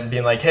dudes, like,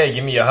 being like, hey,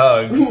 give me a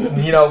hug.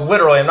 You know,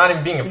 literally, I'm not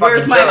even being a fucking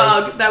Where's my joke.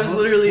 hug? That was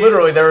literally...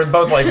 Literally, they were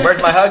both like, where's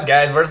my hug,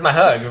 guys? Where's my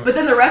hug? But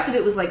then the rest of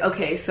it was like,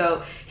 okay,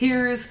 so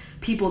here's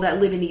people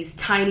that live in these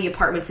tiny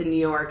apartments in New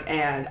York,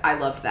 and I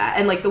loved that.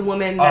 And, like, the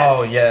woman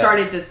that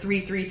started the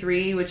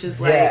 333, which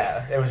is, like...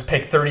 Yeah, it was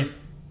pick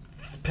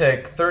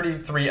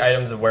 33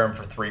 items and wear them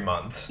for 3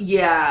 months.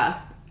 Yeah.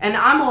 And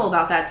I'm all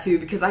about that, too,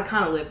 because I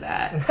kind of live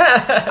that.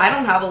 I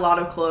don't have a lot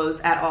of clothes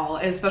at all.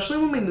 And especially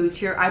when we moved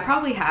here, I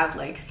probably have,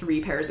 like,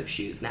 3 pairs of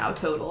shoes now,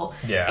 total.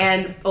 Yeah.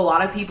 And a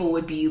lot of people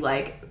would be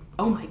like,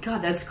 oh my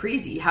god, that's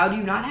crazy. How do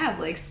you not have,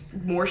 like,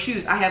 more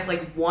shoes? I have,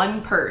 like,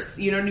 1 purse.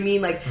 You know what I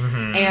mean? Like,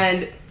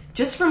 and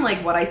just from,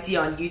 like, what I see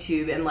on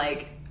YouTube and,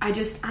 like, I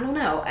don't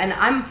know. And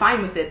I'm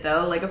fine with it,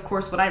 though. Like, of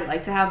course, would I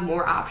like to have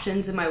more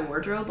options in my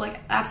wardrobe? Like,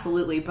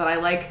 absolutely. But I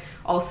like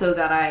also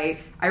that I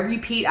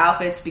repeat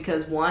outfits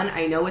because, one,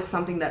 I know it's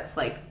something that's,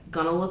 like,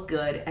 gonna look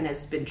good and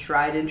has been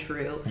tried and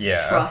true. Yeah.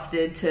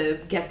 Trusted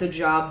to get the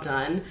job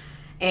done.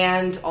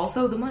 And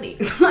also the money.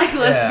 Like,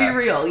 let's be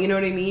real. You know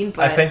what I mean?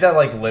 But I think that,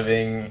 like,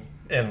 living...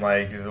 And,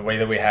 like, the way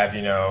that we have,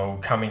 you know,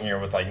 coming here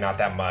with, like, not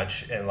that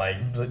much and,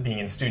 like, being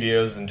in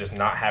studios and just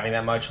not having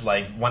that much,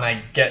 like, when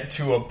I get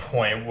to a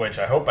point, which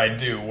I hope I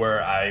do,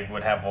 where I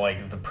would have,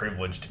 like, the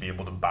privilege to be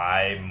able to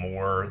buy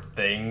more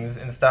things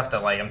and stuff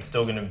that, like, I'm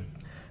still going to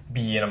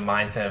be in a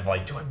mindset of,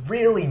 like, do I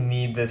really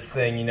need this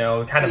thing, you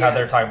know? Kind of how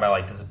they're talking about,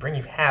 like, does it bring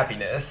you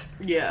happiness?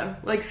 Yeah.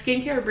 Like,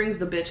 skincare brings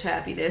the bitch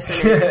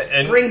happiness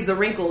and it brings the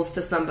wrinkles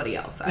to somebody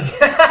else, I would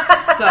say.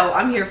 So,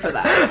 I'm here for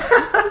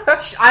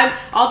that.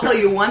 I'll tell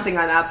you one thing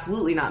I'm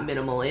absolutely not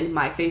minimal in,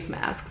 my face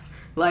masks.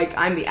 Like,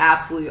 I'm the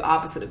absolute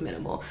opposite of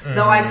minimal.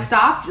 Though I've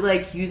stopped,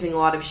 like, using a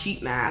lot of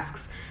sheet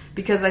masks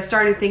because I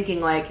started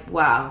thinking, like,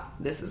 wow,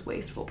 this is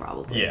wasteful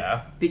probably.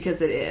 Yeah.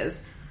 Because it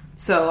is.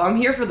 So I'm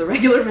here for the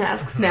regular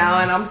masks now,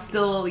 and I'm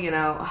still, you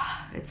know,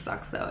 it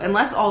sucks though.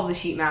 Unless all the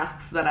sheet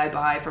masks that I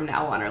buy from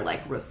now on are,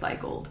 like,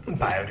 recycled.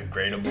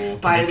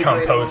 Biodegradable, can be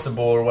compostable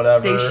or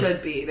whatever. They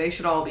should be. They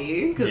should all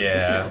be. Because, you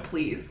know,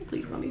 please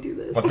let me do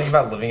this. One thing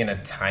about living in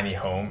a tiny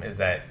home is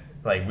that,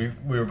 like, we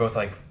were both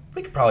like,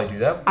 we could probably do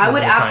that. I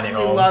would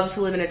absolutely love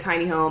to live in a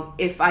tiny home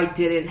if I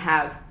didn't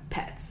have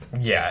pets.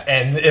 Yeah,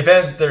 and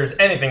if there's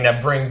anything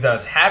that brings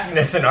us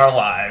happiness in our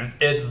lives,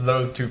 it's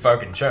those 2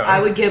 fucking shows. I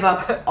would give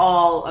up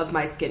all of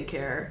my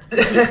skincare to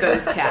keep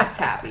those cats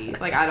happy.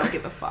 Like, I don't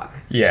give a fuck.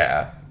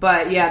 Yeah.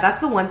 But, yeah,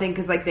 that's the one thing,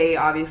 because, like, they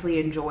obviously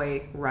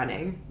enjoy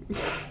running.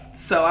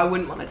 So I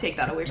wouldn't want to take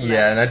that away from them.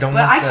 Yeah, and I don't.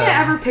 But I can't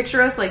ever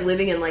picture us like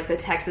living in like the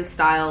Texas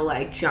style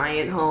like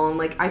giant home.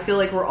 Like I feel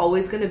like we're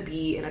always gonna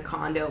be in a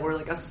condo or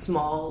like a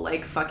small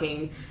like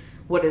fucking.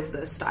 What is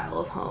the style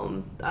of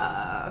home?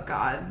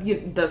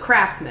 The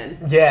Craftsman.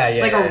 Yeah.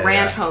 Like a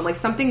ranch home. Like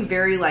something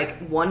very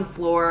like one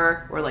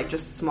floor or like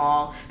just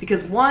small.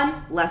 Because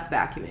one, less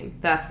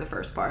vacuuming. That's the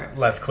first part.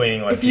 Less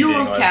cleaning, less If you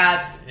eating, have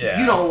cats,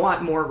 you don't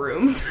want more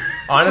rooms.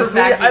 Honestly,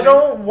 I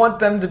don't want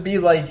them to be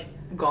like...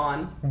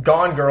 Gone,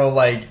 girl.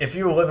 Like, if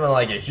you live in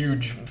like a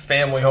huge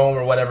family home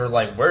or whatever,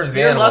 like, where's the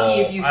You're animal? lucky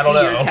if you see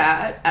your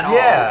cat at all.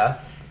 Yeah.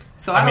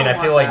 So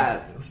I feel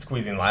like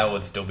squeezing Lyle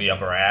would still be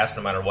up our ass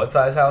no matter what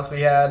size house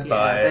we had. Yeah,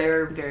 but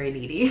they're very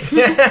needy.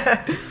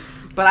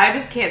 But I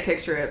just can't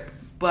picture it.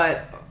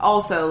 But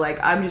also, like,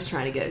 I'm just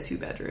trying to get a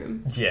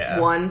 2-bedroom. Yeah.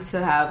 One,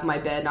 to have my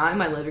bed not in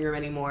my living room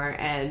anymore,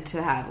 and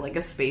to have, like,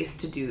 a space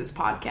to do this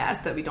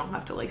podcast that we don't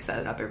have to, like, set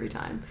it up every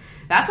time.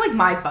 That's, like,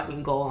 my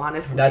fucking goal,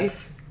 honestly.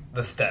 That's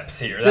the steps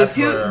here. The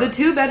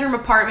 2-bedroom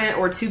apartment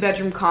or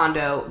 2-bedroom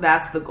condo,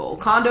 that's the goal.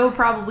 Condo,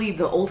 probably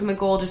the ultimate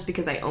goal, just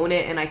because I own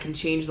it and I can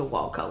change the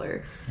wall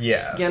color.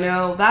 Yeah. You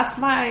know, that's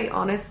my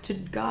honest to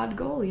God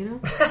goal, you know?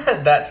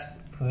 That's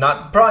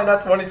probably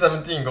not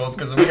 2017 goals,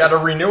 because we got to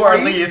renew our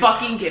lease.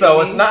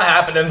 So it's not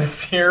happening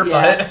this year.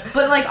 Yeah.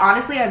 But like,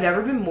 honestly, I've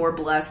never been more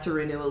blessed to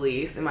renew a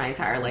lease in my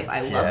entire life. I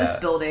love this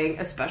building,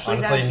 especially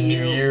honestly, that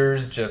view. New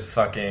Year's just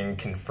fucking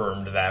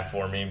confirmed that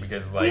for me,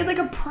 because like... We had like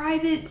a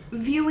private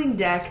viewing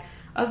deck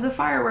of the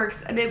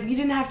fireworks, and you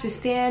didn't have to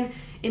stand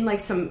in like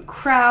some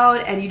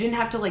crowd, and you didn't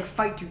have to like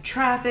fight through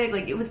traffic.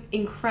 Like, it was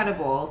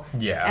incredible.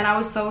 Yeah. And I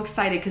was so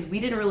excited because we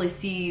didn't really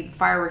see the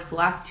fireworks the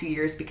last 2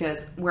 years,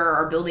 because where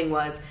our building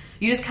was,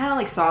 you just kind of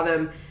like saw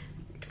them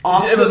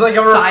off it was the like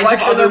a sides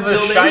reflection of the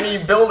buildings.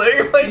 shiny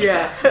building. Like,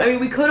 yeah. I mean,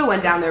 we could have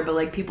went down there, but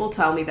like, people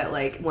tell me that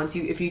like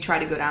if you try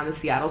to go down the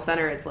Seattle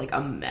Center, it's like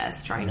a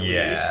mess trying to leave.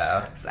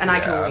 And I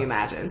can only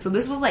imagine. So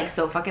this was like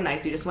so fucking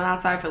nice. We just went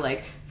outside for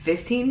like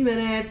 15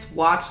 minutes,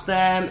 watched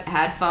them,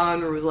 had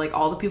fun with like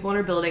all the people in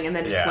our building, and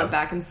then just went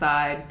back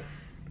inside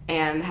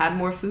and had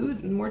more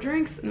food and more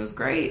drinks, and it was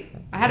great.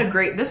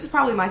 This is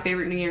probably my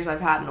favorite New Year's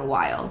I've had in a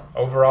while.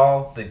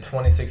 Overall, the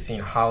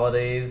 2016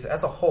 holidays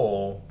as a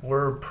whole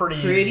were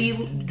pretty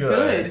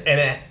good.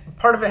 And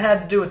part of it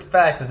had to do with the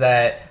fact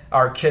that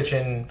our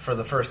kitchen, for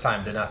the first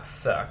time, did not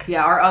suck.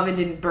 Yeah, our oven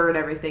didn't burn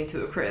everything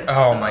to a crisp.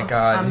 Oh, so my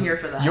God. I'm here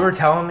for that. You were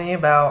telling me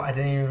about, I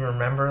didn't even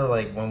remember,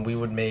 like, when we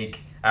would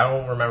make... I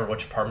don't remember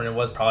which apartment it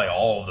was, probably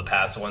all of the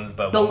past ones,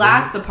 but... The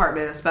last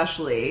apartment,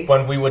 especially.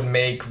 When we would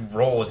make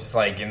rolls, just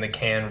like in the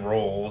can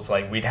rolls,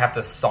 like, we'd have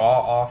to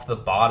saw off the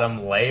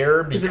bottom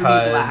layer because... it'd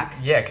be black.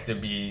 Yeah, because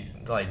it'd be,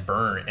 like,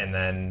 burnt, and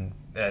then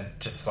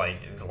that just, like,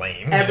 is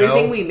lame.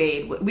 Everything we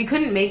made, we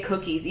couldn't make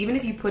cookies. Even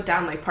if you put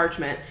down, like,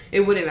 parchment, it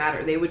wouldn't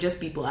matter. They would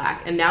just be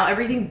black. And now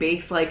everything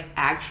bakes, like,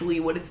 actually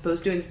what it's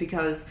supposed to, and it's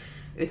because...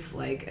 it's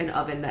like an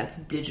oven that's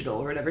digital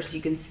or whatever, so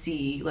you can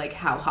see like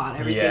how hot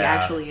everything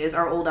actually is.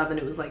 Our old oven,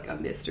 it was like a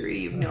mystery.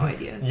 You have no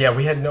idea. Yeah,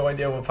 we had no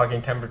idea what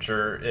fucking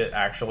temperature it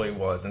actually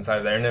was inside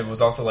there, and it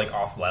was also like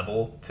off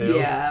level too.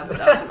 Yeah, but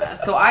that was a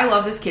mess. So I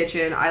love this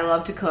kitchen. I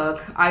love to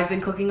cook. I've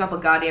been cooking up a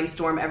goddamn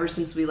storm ever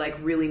since we like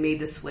really made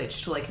the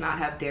switch to like not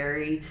have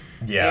dairy.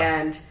 Yeah,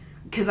 and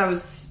because I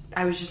was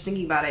just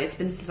thinking about it. It's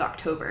been since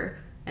October.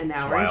 And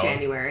now we're in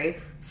January.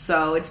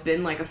 So it's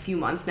been like a few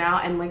months now.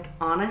 And like,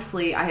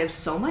 honestly, I have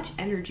so much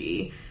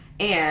energy.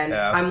 And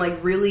I'm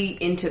like really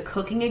into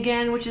cooking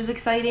again, which is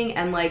exciting.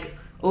 And like,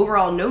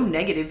 overall, no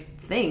negative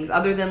things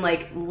other than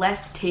like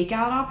less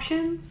takeout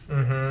options.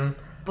 Mm-hmm.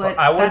 But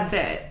that's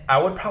it.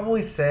 I would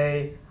probably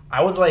say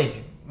I was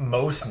like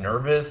most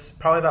nervous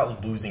probably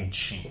about losing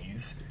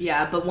cheese.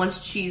 Yeah, but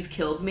once cheese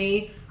killed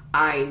me,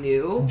 I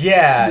knew.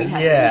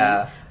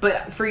 Yeah.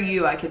 But for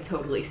you, I could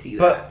totally see that.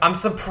 But I'm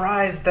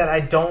surprised that I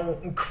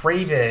don't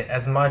crave it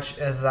as much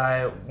as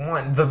I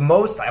want. The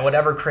most I would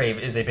ever crave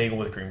is a bagel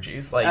with cream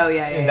cheese. Like,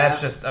 and that's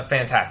just a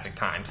fantastic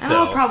time still. And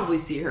I'll probably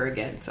see her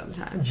again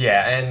sometime.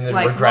 Yeah, and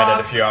like, regret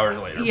it a few hours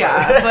later.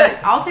 Yeah, but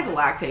I'll take a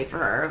lactate for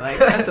her. Like,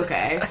 that's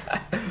okay.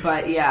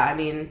 But yeah, I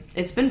mean,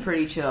 it's been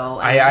pretty chill.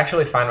 I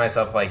actually find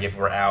myself, like, if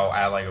we're out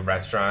at like a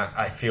restaurant,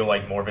 I feel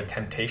like more of a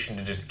temptation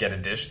to just get a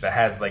dish that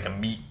has like a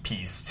meat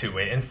piece to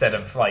it instead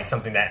of like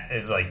something that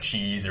is like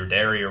cheese or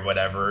dairy or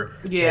whatever.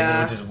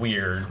 Yeah, which is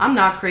weird. I'm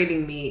not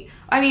craving meat.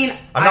 I mean,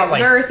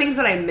 there are things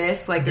that I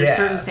miss. Like, there's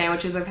certain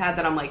sandwiches I've had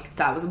that I'm like,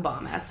 that was a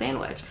bomb ass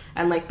sandwich.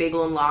 And like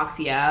bagel and lox,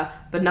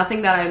 but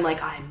nothing that I'm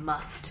like, I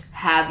must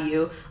have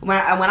you. When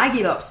I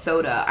gave up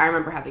soda, I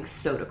remember having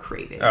soda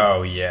cravings.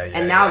 Oh yeah.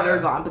 And now they're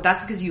gone. But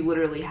that's because you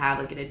literally have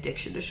like an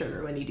addiction to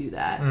sugar when you do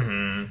that.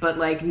 Mm-hmm. But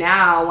like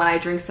now, when I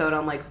drink soda,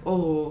 I'm like,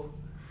 oh.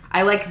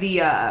 I like the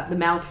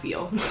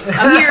mouthfeel.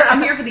 I'm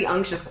here for the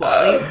unctuous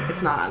quality.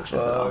 It's not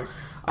unctuous at all.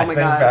 Oh my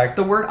god.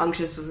 The word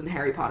unctuous was in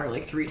Harry Potter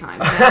like 3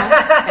 times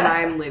now, and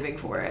I'm living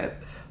for it.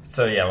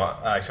 So yeah, well,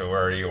 actually,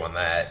 where are you on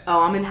that?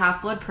 Oh, I'm in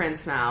Half-Blood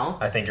Prince now.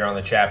 I think you're on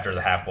the chapter of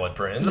the Half-Blood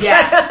Prince. Yeah,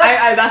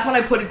 I that's when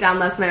I put it down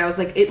last night. I was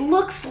like, it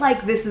looks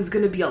like this is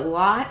going to be a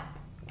lot,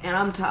 and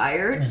I'm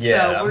tired,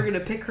 so we're going to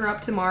pick her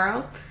up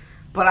tomorrow.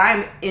 but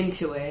I'm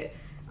into it.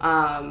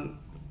 I'm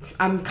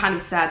kind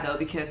of sad though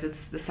because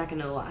it's the second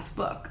to the last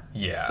book.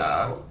 Yeah.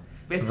 So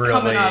it's really,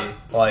 coming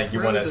up. Like,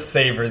 you want to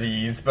savor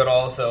these, but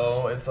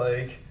also it's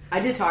like... I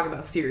did talk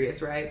about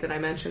Sirius, right? Did I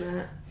mention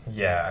that?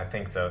 Yeah, I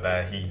think so.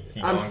 That he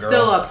I'm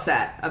still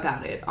upset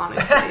about it,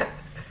 honestly.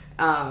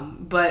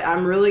 But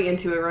I'm really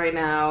into it right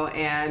now,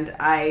 and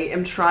I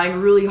am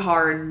trying really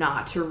hard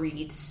not to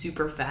read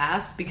super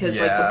fast because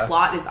like the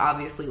plot is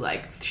obviously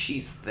like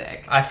she's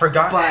thick. I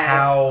forgot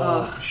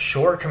how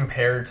short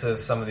compared to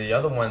some of the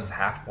other ones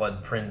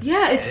Half-Blood Prince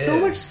it's is. so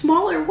much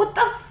smaller. What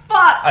the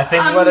fuck? I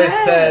think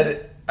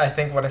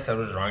what I said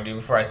was wrong to you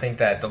before. I think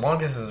that the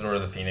longest is Order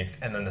of the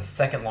Phoenix, and then the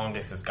second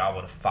longest is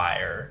Goblet of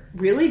Fire.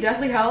 Really?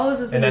 Deathly Hallows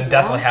is and then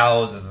Deathly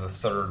Hallows is the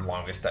third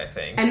longest, I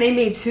think. And they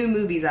made 2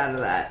 movies out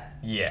of that.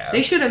 Yeah.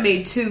 They should have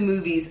made 2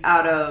 movies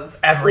out of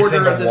every Order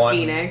single of the one.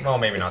 Phoenix. Well,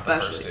 maybe not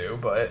especially. the first 2,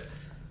 but...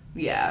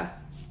 Yeah.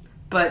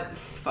 But,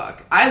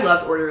 fuck. I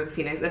loved Order of the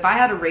Phoenix. If I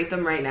had to rate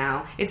them right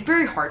now, it's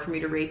very hard for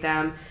me to rate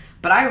them,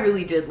 but I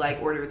really did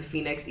like Order of the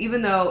Phoenix,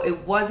 even though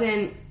it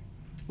wasn't...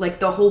 Like,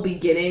 the whole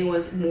beginning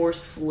was more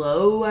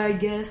slow, I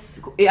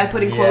guess. I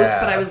put in quotes,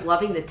 but I was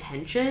loving the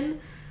tension.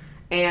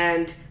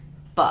 And,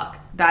 fuck,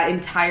 that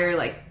entire,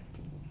 like,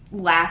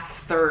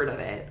 last third of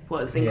it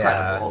was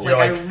incredible. Yeah, you're,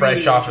 like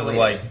fresh really off of,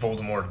 like,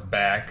 Voldemort's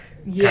back.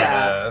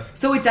 Yeah. Kinda.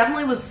 So it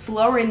definitely was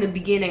slower in the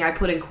beginning. I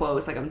put in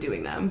quotes, like I'm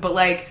doing them. But,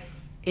 like,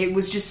 it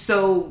was just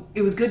so...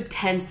 It was good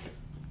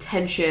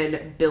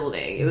tension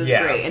building. It was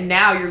great. And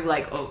now you're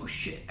like, oh,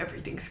 shit,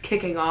 everything's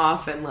kicking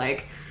off. And,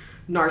 like,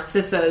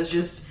 Narcissa is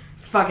just...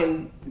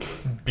 fucking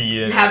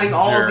having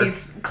all of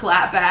these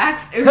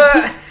clapbacks. It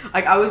was,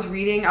 like, I was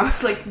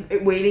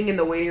like waiting in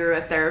the waiting room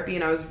at therapy,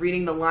 and I was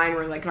reading the line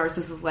where like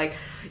Narcissa's like,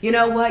 you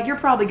know what, you're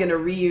probably gonna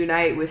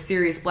reunite with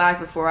Sirius Black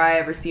before I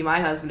ever see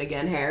my husband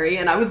again, Harry.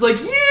 And I was like,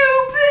 you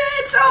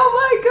bitch,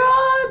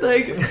 oh my god.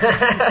 Like,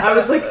 I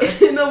was like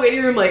in the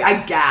waiting room, like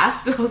I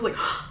gasped, and I was like,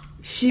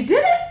 she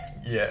did it.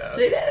 Yeah,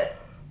 she did it.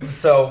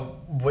 So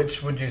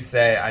which would you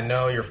say? I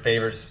know your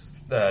favorite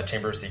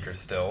Chamber of Secrets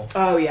still.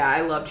 Oh yeah,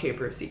 I love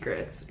Chamber of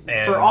Secrets.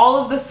 And for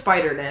all of the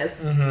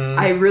spiderness,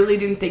 I really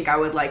didn't think I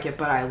would like it,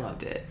 but I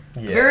loved it.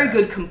 Yeah. Very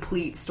good,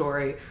 complete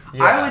story.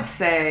 Yeah. I would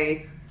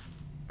say,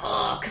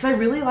 because I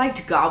really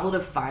liked Goblet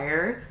of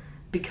Fire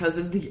because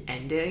of the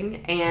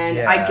ending, and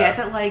I get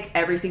that like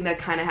everything that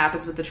kind of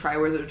happens with the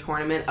Triwizard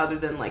Tournament, other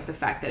than like the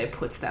fact that it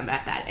puts them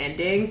at that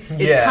ending,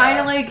 is kind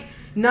of like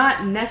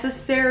not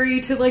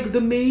necessary to like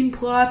the main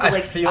plot, but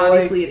like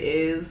obviously it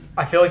is.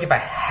 I feel like if I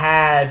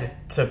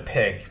had to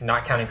pick,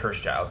 not counting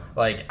Cursed Child,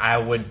 like I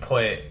would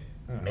put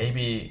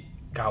maybe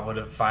Goblet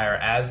of Fire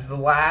as the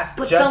last,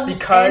 but just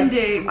because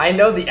ending. I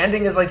know the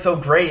ending is like so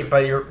great,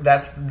 but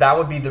that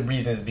would be the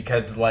reason, is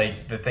because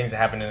like the things that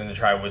happen in the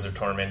Triwizard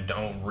Tournament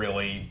don't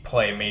really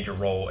play a major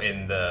role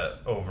in the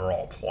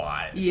overall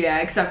plot.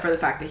 Yeah, except for the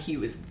fact that he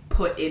was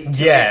put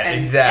into it and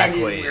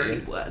exactly ended where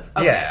he was.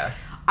 Okay. Yeah,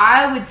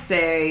 I would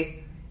say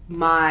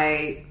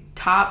my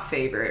top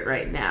favorite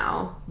right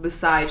now,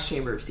 besides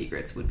Chamber of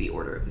Secrets, would be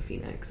Order of the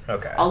Phoenix.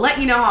 Okay. I'll let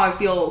you know how I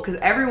feel, because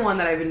everyone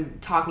that I've been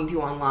talking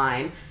to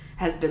online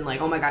has been like,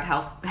 oh my god,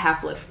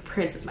 Half-Blood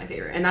Prince is my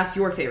favorite. And that's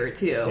your favorite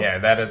too. Yeah,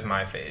 that is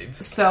my fave.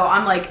 So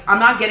I'm like, I'm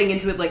not getting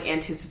into it like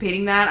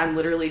anticipating that. I'm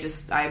literally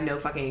just, I have no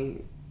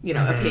fucking,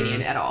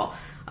 opinion at all.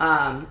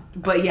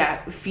 But yeah,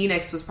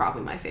 Phoenix was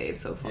probably my fave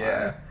so far.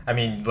 Yeah. I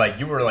mean,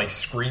 like, you were, like,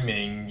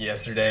 screaming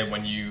yesterday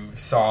when you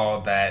saw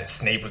that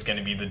Snape was going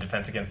to be the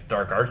Defense Against the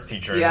Dark Arts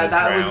teacher in this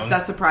round.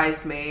 That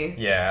surprised me.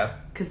 Yeah.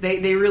 Because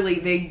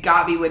they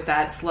got me with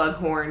that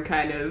Slughorn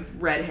kind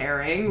of red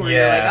herring where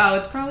you're like, oh,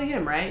 it's probably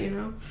him, right?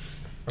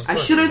 I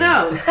should have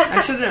known.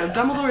 If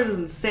Dumbledore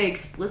doesn't say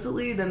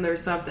explicitly, then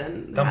there's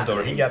something Dumbledore,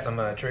 happening. He got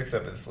some tricks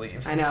up his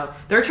sleeves. I know.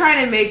 They're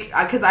trying to make...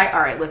 Because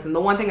alright, listen,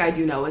 the one thing I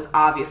do know is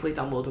obviously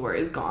Dumbledore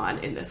is gone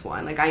in this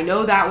one. Like, I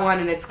know that one,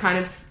 and it's kind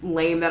of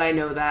lame that I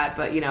know that,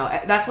 but,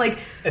 that's like...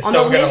 It's on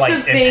still the list gonna,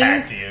 of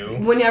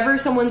things, whenever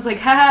someone's like,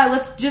 haha,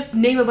 let's just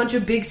name a bunch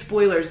of big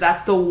spoilers,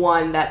 that's the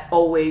one that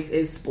always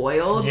is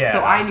spoiled. Yeah.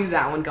 So I knew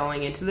that one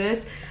going into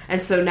this.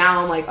 And so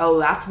now I'm like, oh,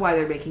 that's why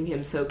they're making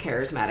him so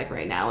charismatic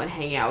right now and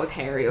hanging out with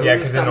Harry over the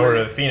because in Order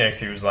of the Phoenix,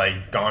 he was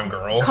like, gone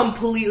girl.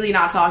 Completely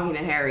not talking to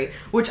Harry,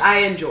 which I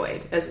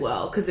enjoyed as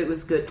well, because it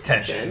was good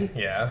tension.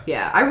 Yeah.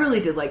 Yeah, I really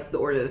did like the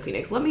Order of the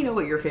Phoenix. Let me know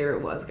what your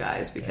favorite was,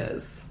 guys,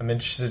 because... I'm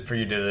interested for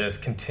you to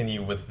just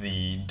continue with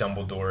the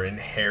Dumbledore and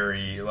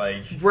Harry,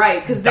 like...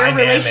 Right, because their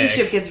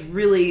relationship gets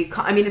really...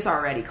 it's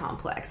already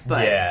complex,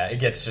 but... Yeah, it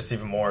gets just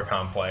even more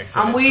complex.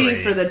 I'm waiting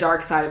for the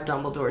dark side of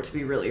Dumbledore to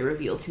be really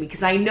revealed to me,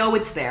 because I know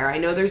it's there. I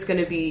know there's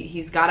going to be...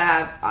 He's got to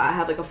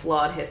have like a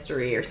flawed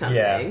history or something.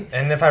 Yeah,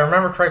 and if I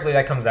remember correctly,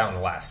 that comes out in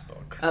the last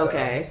book. So.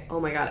 Okay. Oh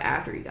my god,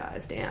 after he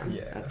dies. Damn.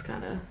 Yeah. That's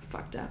kind of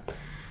fucked up.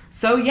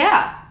 So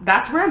yeah,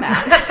 that's where I'm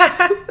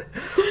at.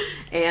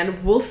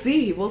 And we'll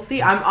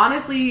see. I'm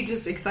honestly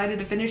just excited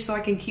to finish so I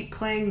can keep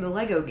playing the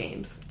Lego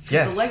games.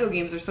 Yes. The Lego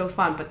games are so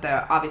fun, but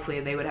obviously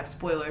they would have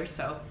spoilers,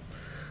 so...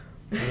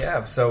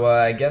 Yeah, so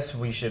I guess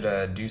we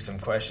should do some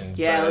questions.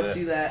 Yeah, let's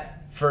do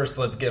that. first,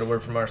 let's get a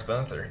word from our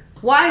sponsor.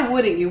 Why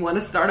wouldn't you want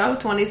to start off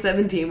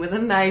 2017 with a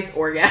nice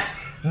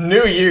orgasm?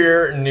 New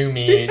year, new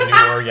me,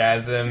 new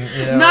orgasm.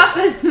 You know?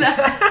 Nothing.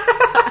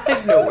 I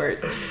have no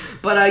words.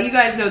 But you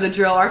guys know the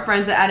drill. Our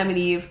friends at Adam and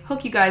Eve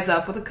hook you guys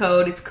up with a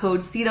code. It's code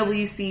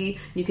CWC.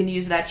 You can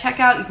use it at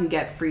checkout. You can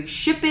get free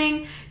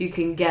shipping. You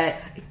can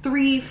get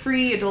 3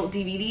 free adult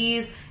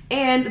DVDs.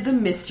 And the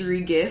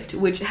mystery gift,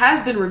 which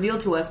has been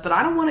revealed to us, but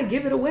I don't want to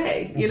give it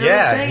away. You know what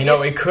I'm saying? You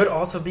know, it could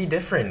also be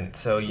different,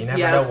 so you never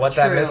know what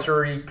that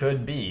mystery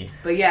could be.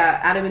 But yeah,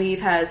 Adam and Eve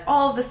has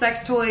all of the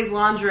sex toys,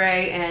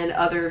 lingerie, and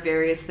other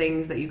various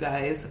things that you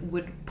guys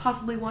would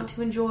possibly want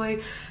to enjoy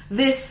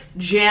this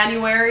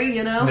January,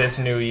 you know? This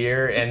new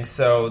year. And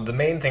so the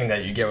main thing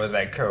that you get with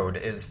that code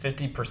is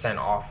 50%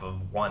 off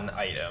of one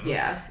item.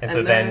 Yeah. And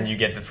so then you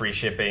get the free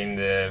shipping,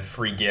 the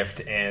free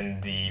gift,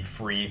 and the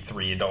free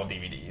 3 adult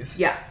DVDs.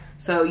 Yeah.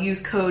 So use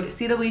code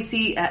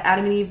CWC at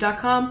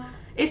adamandeve.com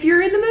if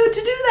you're in the mood to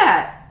do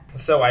that.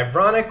 So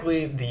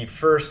ironically, the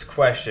first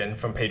question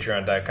from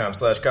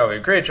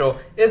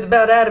patreon.com/coffeewithrachel is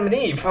about Adam and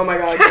Eve. Oh my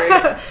god,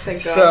 great. Thank God.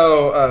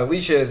 So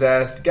Alicia has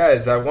asked,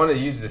 guys, I want to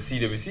use the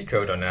CWC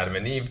code on Adam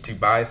and Eve to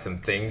buy some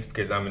things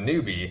because I'm a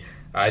newbie.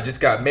 I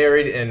just got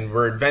married and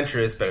we're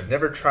adventurous, but I've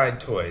never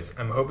tried toys.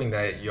 I'm hoping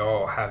that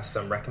y'all have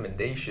some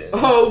recommendations.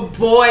 Oh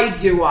boy,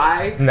 do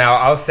I. Now,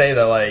 I'll say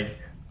that, like,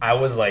 I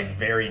was, like,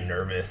 very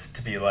nervous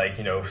to be, like,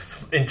 you know,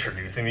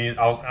 introducing these.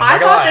 I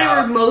thought they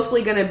were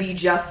mostly going to be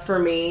just for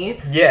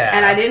me. Yeah.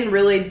 And I didn't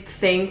really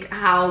think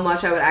how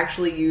much I would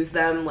actually use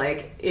them,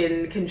 like,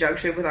 in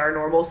conjunction with our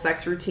normal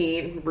sex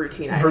routine.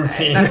 Say.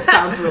 That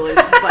sounds really,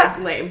 like,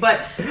 lame.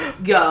 But,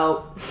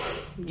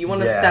 you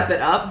want to step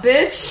it up,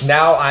 bitch?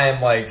 Now I am,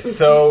 like,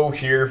 so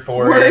here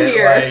for We're it.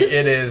 here. Like,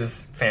 it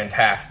is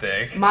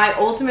fantastic. My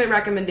ultimate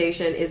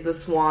recommendation is the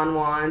Swan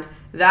Wand.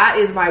 That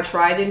is my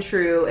tried and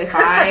true. If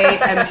I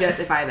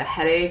have a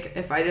headache,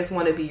 if I just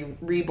want to be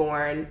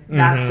reborn,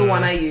 that's the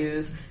one I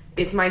use.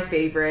 It's my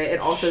favorite. It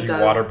also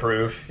does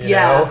waterproof. You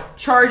know?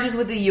 Charges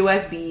with the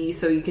USB,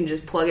 so you can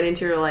just plug it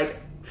into your like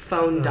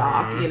phone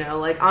dock. You know,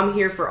 like I'm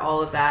here for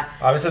all of that.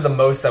 Obviously, the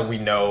most that we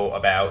know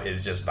about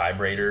is just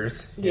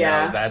vibrators. You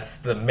know, that's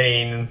the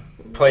main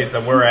place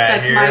that we're at.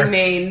 That's here. my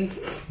main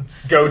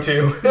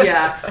go-to.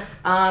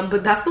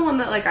 But that's the one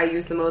that like I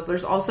use the most.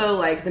 There's also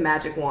like the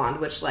Magic Wand,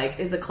 which like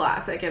is a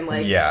classic and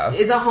like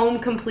is a home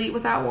complete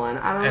with that one.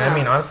 I don't know. And I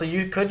mean, honestly,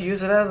 you could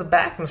use it as a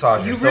back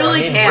massager. You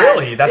really can.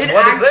 Really, that's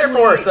what it's there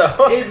for.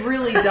 So it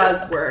really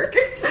does work.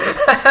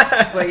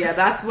 But yeah,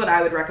 that's what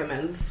I would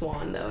recommend. The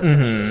Swan, though,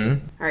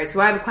 especially. All right,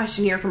 so I have a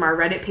question here from our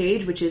Reddit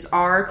page, which is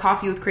our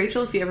Coffee with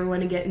Rachel. If you ever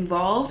want to get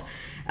involved.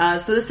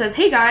 So this says,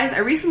 hey guys, I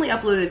recently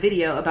uploaded a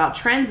video about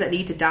trends that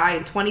need to die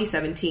in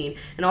 2017,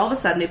 and all of a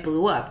sudden it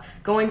blew up.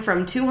 Going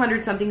from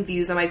 200-something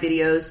views on my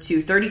videos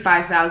to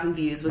 35,000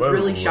 views was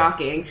really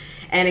shocking,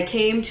 and it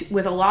came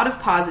with a lot of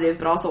positive,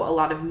 but also a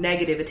lot of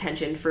negative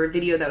attention for a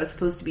video that was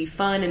supposed to be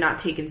fun and not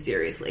taken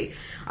seriously.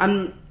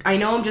 I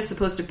know I'm just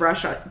supposed to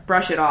brush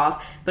it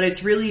off, but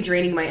it's really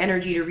draining my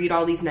energy to read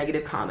all these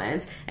negative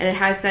comments, and it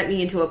has sent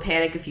me into a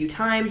panic a few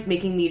times,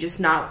 making me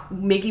just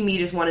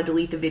want to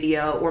delete the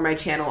video or my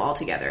channel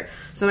altogether.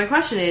 So my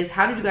question is,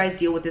 how did you guys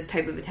deal with this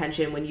type of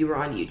attention when you were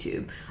on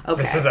YouTube?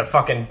 Okay. This is a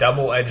fucking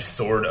double-edged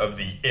sword of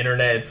the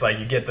internet. It's like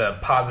you get the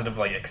positive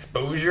like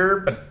exposure,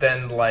 but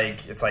then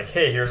like it's like,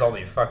 hey, here's all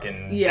these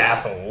fucking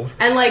assholes.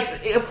 And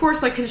like, of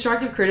course, like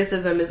constructive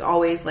criticism is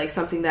always like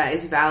something that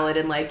is valid,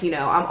 and like, you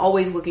know, I'm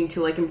always looking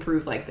to like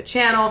improve like the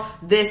channel,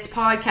 this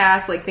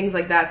podcast, like things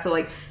like that. So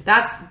like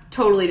that's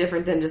totally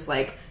different than just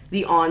like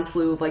the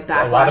onslaught of like backlash.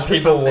 So a lot of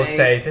people will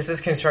say this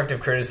is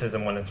constructive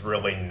criticism when it's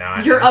really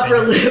not. Your upper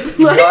lip,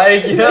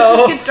 like you know,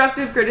 this is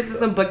constructive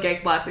criticism, but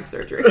get plastic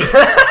surgery.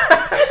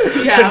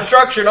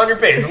 Construction on your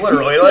face,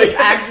 literally, like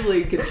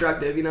actually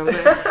constructive. You know what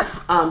I'm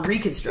saying?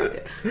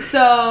 Reconstructive.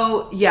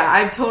 So yeah,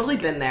 I've totally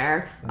been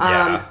there.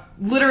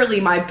 Literally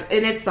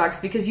and it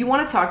sucks because you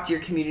want to talk to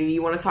your community,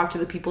 you want to talk to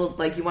the people,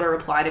 like you want to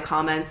reply to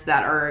comments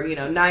that are, you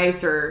know,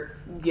 nice or,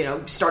 you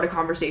know, start a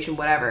conversation,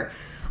 whatever.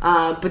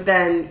 But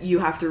then you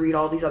have to read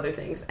all these other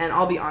things. And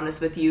I'll be honest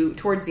with you,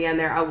 towards the end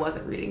there, I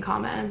wasn't reading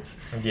comments.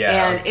 Yeah.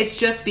 And it's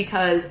just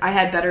because I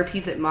had better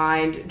peace of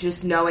mind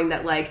just knowing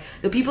that, like,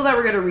 the people that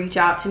were going to reach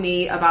out to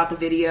me about the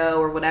video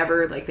or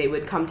whatever, like, they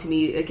would come to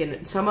me, like,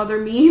 in some other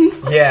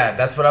means. Yeah,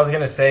 that's what I was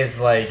going to say is,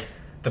 like,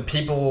 the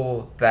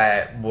people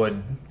that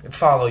would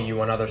follow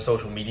you on other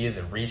social medias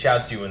and reach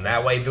out to you in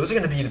that way, those are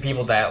going to be the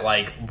people that,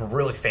 like, were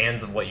really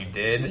fans of what you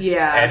did.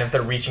 Yeah. And if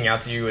they're reaching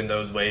out to you in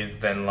those ways,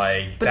 then,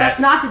 like... But that's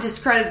not to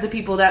discredit the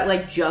people that,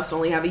 like, just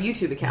only have a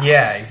YouTube account.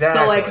 Yeah,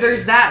 exactly. So, like,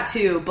 there's that,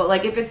 too. But,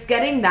 like, if it's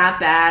getting that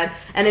bad,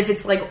 and if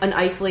it's, like, an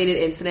isolated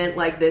incident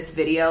like this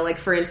video, like,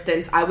 for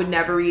instance, I would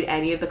never read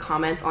any of the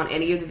comments on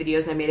any of the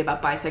videos I made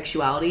about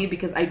bisexuality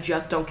because I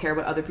just don't care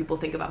what other people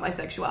think about my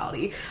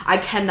sexuality. I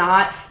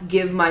cannot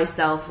give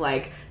myself,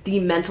 like, the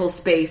mental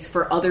space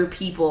for other other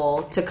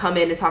people to come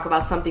in and talk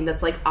about something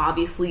that's like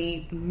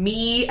obviously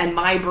me and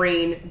my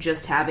brain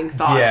just having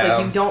thoughts. Yeah.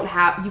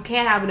 Like you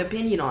can't have an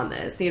opinion on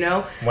this, you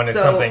know? When it's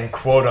something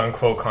quote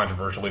unquote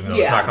controversial, even though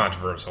it's not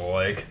controversial.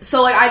 Like,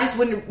 so like I just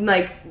wouldn't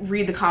like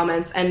read the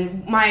comments.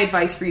 And my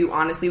advice for you,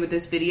 honestly, with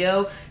this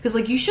video, because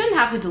like you shouldn't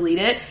have to delete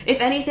it. If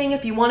anything,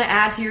 if you want to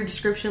add to your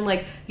description,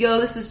 like, yo,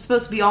 this is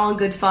supposed to be all in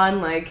good fun,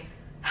 like,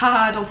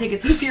 haha, don't take it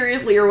so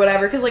seriously or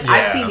whatever. Because like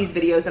I've seen these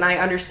videos and I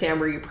understand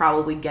where you're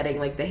probably getting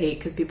like the hate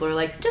because people are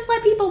like, just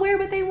let people wear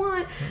what they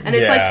want. And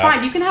it's like,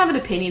 fine, you can have an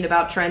opinion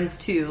about trends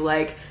too.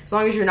 Like, as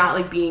long as you're not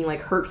like being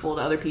like hurtful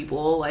to other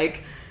people.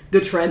 Like, the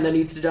trend that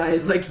needs to die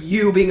is like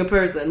you being a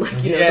person.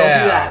 Like, you know, don't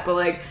do that. But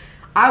like,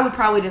 I would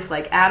probably just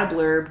like add a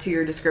blurb to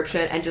your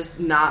description and just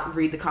not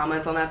read the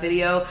comments on that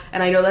video.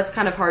 And I know that's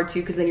kind of hard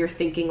too, because then you're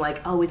thinking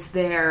like, oh, it's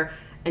there,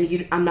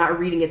 and I'm not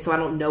reading it, so I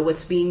don't know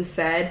what's being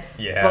said.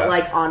 Yeah. But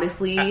like,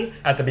 honestly,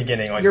 at the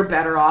beginning, like, you're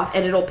better off,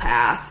 and it'll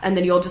pass, and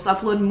then you'll just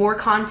upload more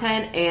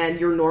content, and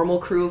your normal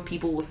crew of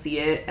people will see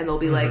it, and they'll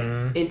be like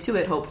into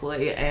it,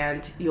 hopefully,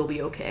 and you'll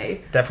be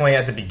okay. Definitely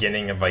at the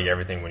beginning of like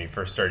everything, when you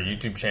first start a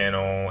YouTube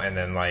channel, and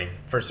then like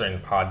first starting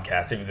a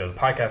podcast, even though the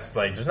podcast,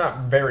 like, there's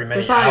not very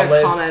many outlets.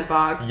 There's not a comment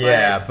box.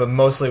 But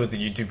mostly with the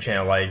YouTube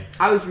channel, like,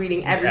 I was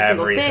reading every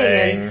single thing,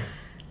 and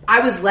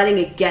I was letting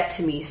it get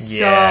to me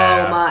so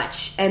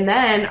much. And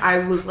then I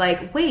was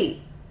like,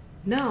 wait,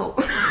 no.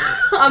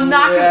 I'm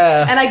not going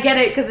to. And I get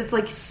it, because it's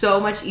like so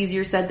much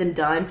easier said than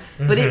done.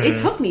 But it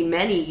took me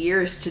many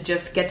years to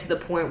just get to the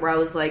point where I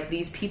was like,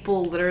 these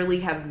people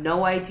literally have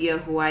no idea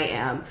who I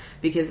am,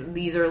 because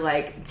these are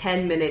like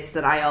 10 minutes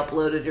that I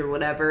uploaded or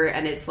whatever.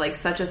 And it's like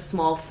such a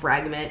small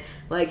fragment.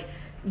 Like,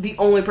 the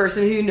only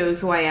person who knows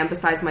who I am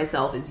besides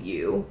myself is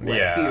you.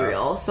 Let's be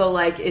real. So,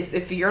 like,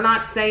 if you're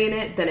not saying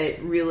it, then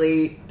it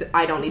really,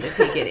 I don't need to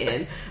take it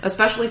in.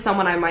 Especially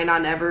someone I might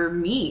not ever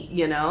meet,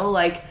 you know?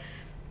 Like,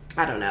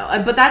 I don't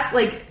know. But that's,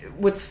 like,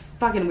 what's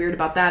fucking weird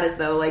about that is,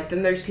 though, like,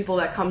 then there's people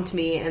that come to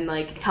me and,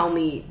 like, tell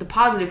me the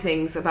positive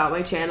things about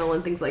my channel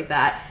and things like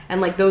that.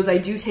 And, like, those I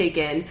do take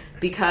in,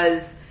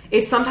 because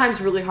it's sometimes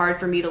really hard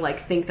for me to, like,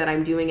 think that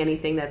I'm doing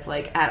anything that's,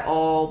 like, at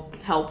all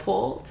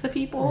helpful to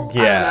people.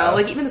 Yeah. I don't know.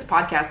 Like, even this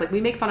podcast, like,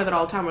 we make fun of it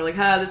all the time. We're like,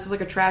 this is,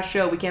 like, a trash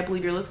show. We can't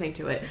believe you're listening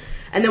to it.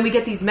 And then we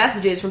get these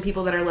messages from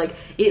people that are like,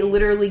 it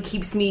literally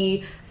keeps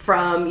me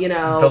from, you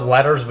know... The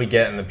letters we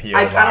get in the PO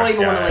box, I don't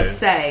even want to, like,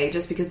 say,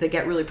 just because they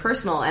get really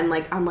personal. And,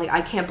 like, I'm like, I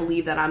can't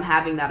believe that I'm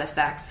having that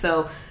effect.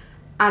 So,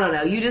 I don't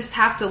know. You just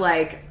have to,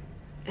 like...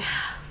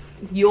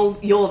 You'll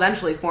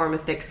eventually form a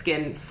thick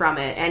skin from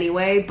it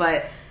anyway,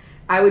 but...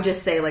 I would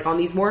just say, like, on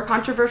these more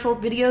controversial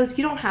videos,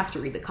 you don't have to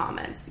read the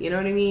comments. You know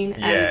what I mean?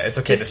 And it's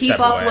okay to step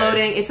away. Just keep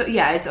uploading.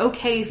 It's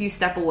okay if you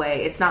step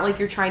away. It's not like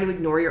you're trying to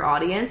ignore your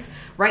audience.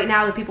 Right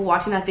now, the people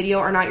watching that video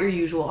are not your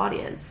usual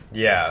audience.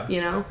 Yeah.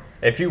 You know?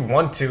 If you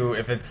want to,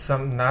 if it's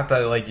not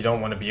that, like, you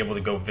don't want to be able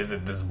to go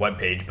visit this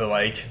webpage, but,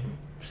 like,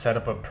 set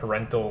up a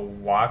parental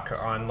lock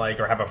on, like,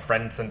 or have a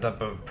friend set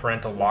up a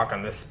parental lock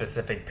on this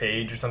specific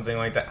page or something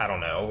like that. I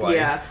don't know. Like,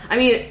 yeah. I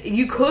mean,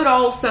 you could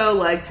also,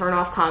 like, turn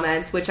off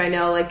comments, which I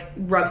know, like,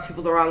 rubs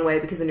people the wrong way,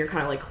 because then you're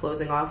kind of, like,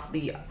 closing off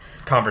the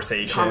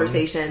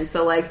conversation.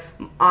 So, like,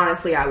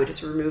 honestly, I would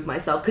just remove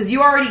myself, because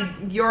you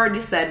already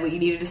said what you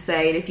needed to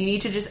say, and if you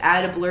need to just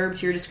add a blurb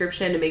to your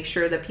description to make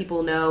sure that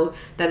people know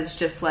that it's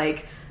just,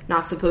 like,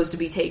 not supposed to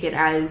be taken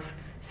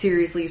as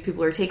seriously as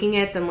people are taking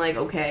it, then, like,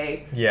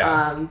 okay.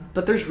 Yeah.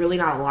 But there's really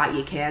not a lot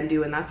you can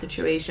do in that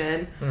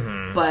situation.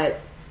 But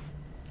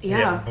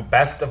yeah.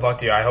 Best of luck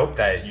to you. I hope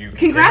that you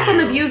Congrats on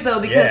the views, though,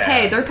 because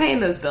hey, they're paying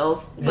those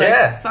bills. It's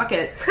like, fuck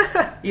it.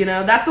 You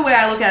know, that's the way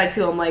I look at it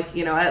too. I'm like,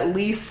 you know, at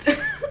least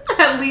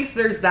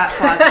there's that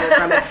positive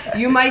from it.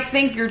 You might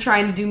think you're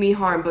trying to do me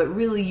harm, but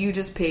really you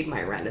just paid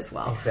my rent as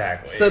well.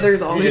 Exactly. So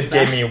there's always that.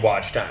 You just gave me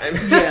watch time.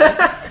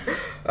 Yeah.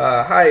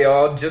 Hi,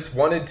 y'all. Just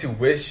wanted to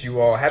wish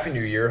you all Happy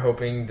New Year,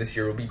 hoping this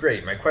year will be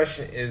great. My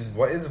question is,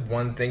 what is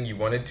one thing you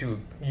want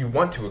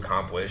to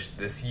accomplish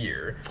this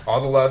year? All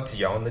the love to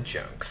y'all in the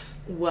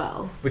chunks.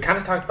 Well, we kind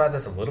of talked about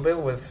this a little bit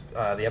with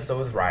the episode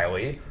with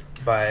Riley,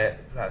 but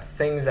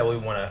things that we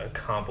want to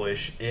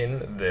accomplish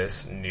in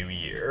this new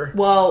year.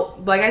 Well,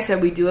 like I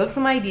said, we do have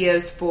some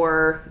ideas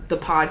for the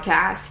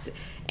podcast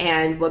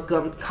and what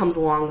comes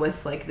along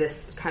with, like,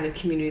 this kind of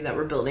community that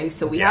we're building.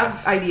 So we have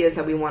ideas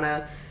that we want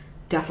to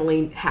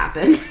definitely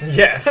happen.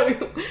 Yes.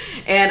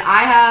 And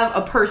I have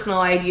a personal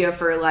idea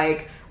for,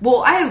 like,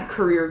 well, I have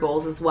career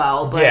goals as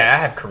well. But yeah, I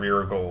have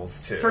career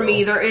goals too. For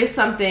me, there is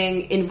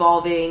something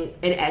involving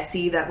an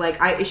Etsy that, like,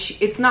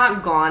 it's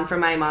not gone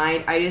from my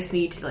mind. I just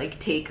need to, like,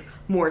 take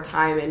more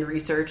time and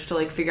research to,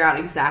 like, figure out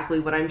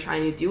exactly what I'm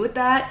trying to do with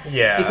that.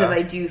 Yeah. Because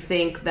I do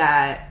think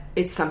that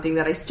it's something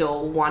that I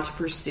still want to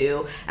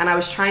pursue. And I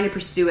was trying to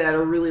pursue it at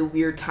a really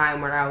weird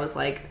time where I was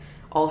like,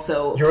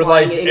 also you're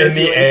like in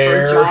the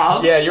air for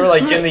jobs. Yeah, you're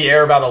like in the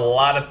air about a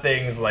lot of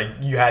things, like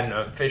you hadn't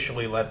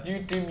officially left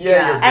YouTube yet.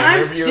 Yeah, and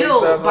I'm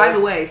still, by the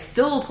way,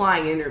 still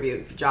applying,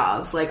 interviewing for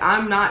jobs. Like,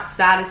 I'm not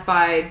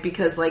satisfied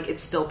because, like,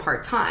 it's still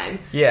part-time.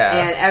 Yeah.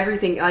 And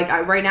everything, like,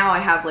 right now I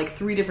have, like,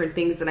 3 different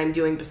things that I'm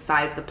doing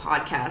besides the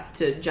podcast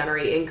to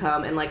generate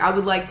income, and, like, I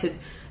would like to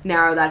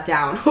narrow that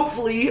down,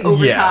 hopefully,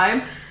 over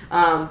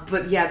time.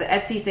 But, yeah, the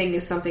Etsy thing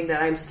is something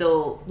that I'm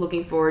still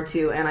looking forward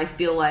to, and I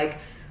feel like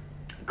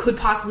could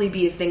possibly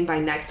be a thing by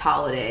next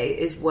holiday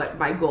is what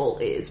my goal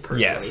is,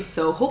 personally. Yes.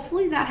 So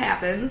hopefully that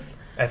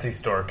happens. Etsy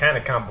store, kind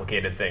of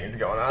complicated things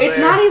going on It's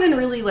there. not even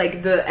really,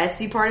 like, the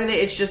Etsy part of it.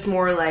 It's just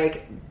more,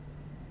 like,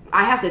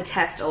 I have to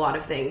test a lot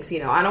of things, you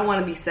know. I don't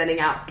want to be sending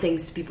out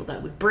things to people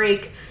that would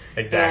break.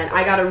 Exactly. And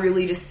I got to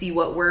really just see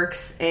what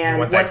works. And you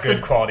want that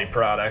good quality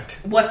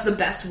product. What's the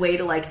best way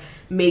to, like,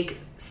 make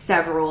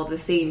several of the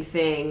same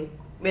thing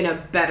in a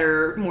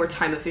better, more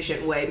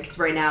time-efficient way. Because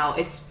right now,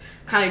 it's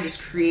kind of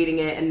just creating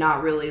it and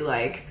not really,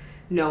 like,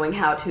 knowing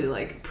how to,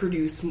 like,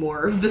 produce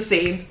more of the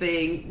same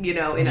thing, you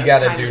know, in a timely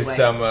way. You gotta do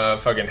some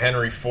fucking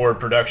Henry Ford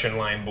production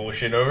line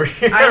bullshit over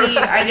here.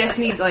 I just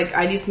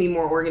need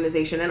more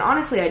organization, and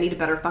honestly, I need a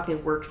better fucking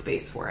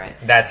workspace for it.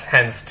 That's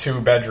hence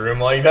 2-bedroom,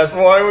 like, that's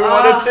why we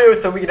wanted to,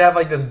 so we could have,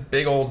 like, this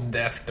big old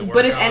desk to work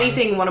on. But if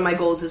anything, one of my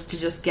goals is to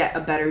just get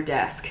a better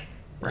desk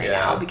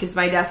now, because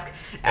my desk,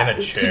 and a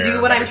chair, to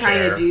do what I'm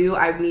trying to do,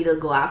 I need a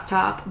glass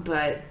top,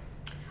 but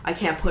I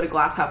can't put a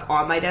glass top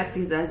on my desk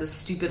because it has a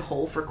stupid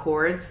hole for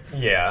cords.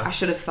 Yeah. I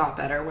should have thought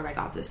better when I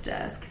got this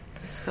desk.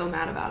 I'm so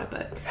mad about it,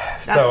 but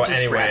that's so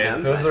just anyway,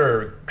 random, those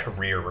are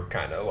career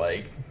kind of,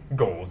 like,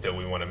 goals that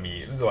we want to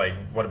meet. Like,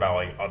 what about,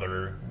 like,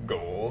 other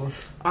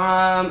goals?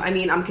 I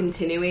mean, I'm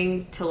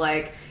continuing to,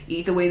 like,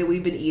 eat the way that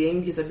we've been eating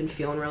because I've been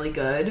feeling really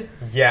good.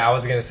 Yeah, I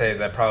was gonna say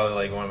that probably,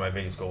 like, one of my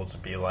biggest goals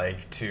would be,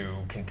 like, to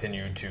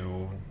continue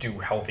to do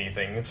healthy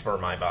things for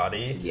my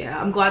body. Yeah,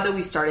 I'm glad that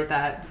we started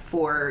that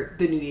before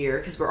the new year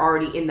because we're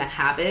already in the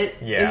habit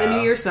in the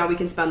new year, so now we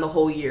can spend the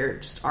whole year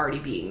just already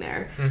being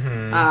there.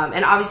 Mm-hmm.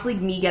 And obviously,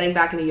 me getting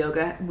back into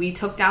yoga, we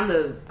took down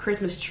the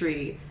Christmas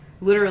tree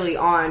literally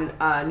on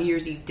New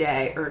Year's Eve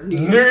Day, or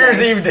New Year's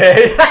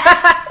Day.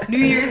 New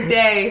Year's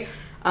Day.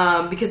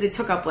 Because it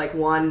took up, like,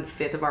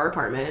 1/5 of our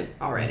apartment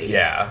already.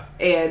 Yeah.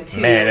 And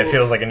man, it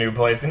feels like a new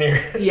place in here.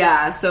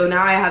 Yeah, so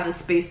now I have the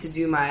space to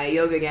do my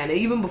yoga again. And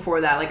even before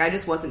that, like, I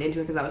just wasn't into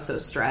it because I was so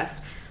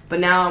stressed. But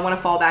now I want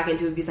to fall back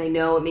into it because I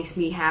know it makes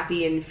me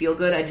happy and feel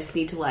good. I just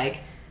need to,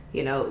 like,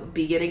 you know,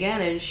 begin again.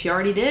 And she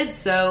already did,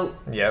 so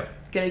yep.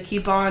 Gonna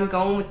keep on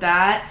going with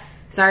that.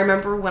 Because I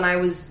remember when I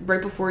was, right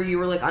before you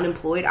were, like,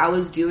 unemployed, I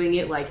was doing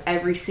it, like,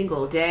 every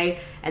single day.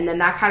 And then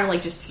that kind of,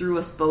 like, just threw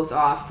us both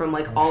off from,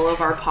 like, all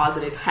of our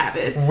positive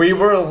habits. We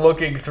were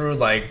looking through,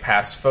 like,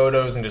 past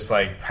photos and just,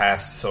 like,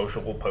 past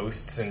social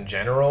posts in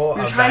general.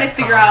 We were trying to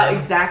figure out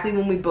exactly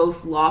when we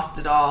both lost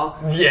it all.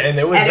 Yeah, and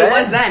it was then. It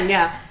was then,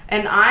 yeah.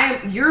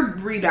 And you're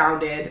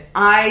rebounded.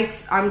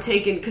 I'm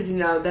taken, because, you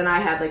know, then I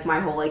had, like, my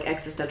whole, like,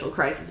 existential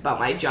crisis about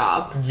my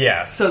job.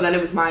 Yes. So then it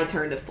was my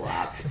turn to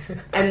flop.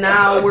 And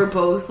now we're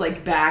both,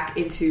 like, back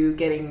into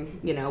getting,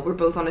 you know, we're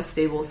both on a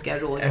stable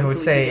schedule again. I would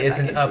say it's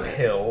an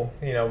uphill.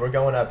 It. You know, we're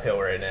going uphill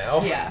right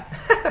now. Yeah.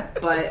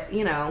 But,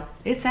 you know,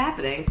 it's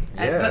happening.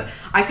 Yeah. But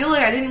I feel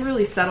like I didn't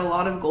really set a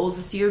lot of goals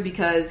this year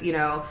because, you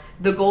know,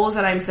 the goals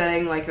that I'm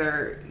setting, like,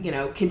 they're, you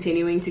know,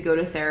 continuing to go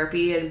to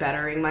therapy and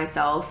bettering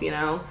myself, you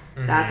know.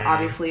 Mm-hmm. That's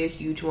obviously a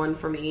huge one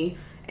for me.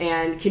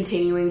 And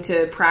continuing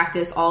to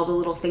practice all the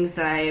little things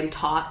that I am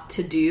taught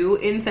to do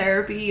in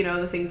therapy, you know,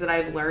 the things that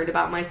I've learned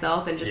about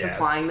myself and just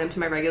applying them to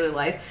my regular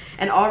life.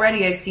 And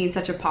already I've seen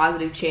such a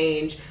positive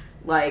change,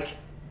 like,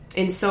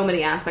 in so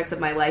many aspects of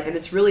my life. And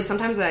it's really,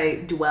 sometimes I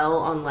dwell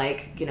on,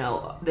 like, you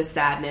know, the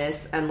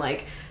sadness and,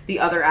 like, the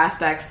other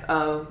aspects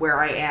of where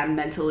I am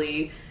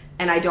mentally,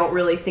 and I don't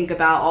really think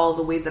about all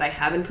the ways that I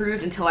have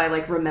improved until I,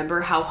 like,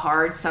 remember how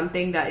hard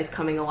something that is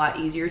coming a lot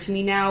easier to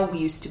me now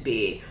used to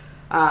be.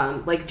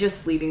 Like,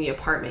 just leaving the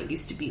apartment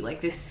used to be,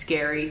 like, this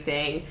scary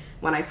thing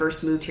when I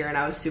first moved here and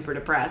I was super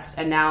depressed.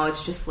 And now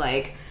it's just,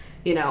 like,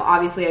 you know,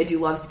 obviously I do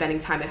love spending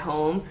time at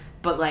home,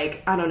 but,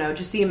 like, I don't know,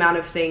 just the amount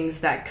of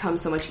things that come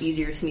so much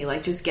easier to me,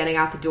 like, just getting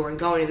out the door and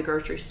going to the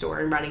grocery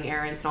store and running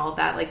errands and all of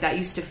that, like, that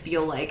used to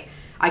feel like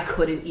I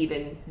couldn't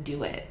even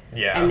do it.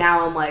 Yeah. And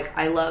now I'm like,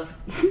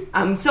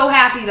 I'm so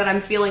happy that I'm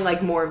feeling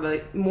like more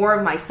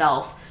of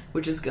myself,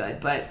 which is good.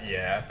 But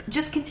yeah,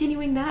 just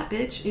continuing that,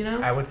 bitch, you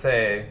know? I would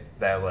say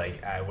that,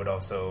 like, I would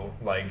also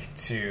like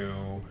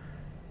to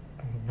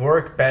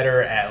work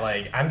better at,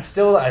 like, I'm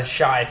still a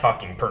shy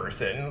fucking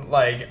person.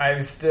 Like,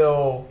 I'm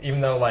still,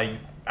 even though, like,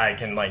 I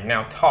can, like,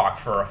 now talk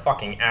for a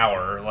fucking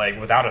hour, like,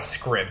 without a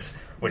script,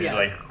 which is,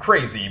 like,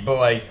 crazy. But,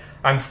 like,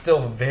 I'm still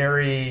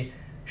very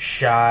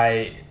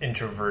shy,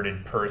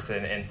 introverted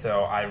person, and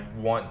so I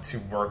want to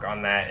work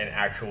on that and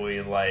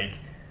actually, like,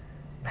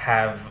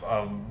 have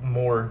a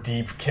more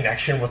deep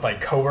connection with,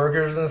 like,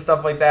 coworkers and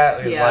stuff like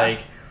that. It's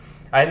like,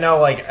 I know,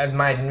 like, at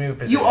my new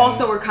position... You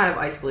also were kind of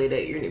isolated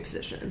at your new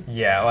position.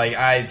 Yeah, like,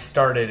 I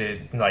started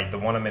it, like, the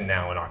one I'm in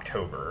now in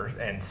October.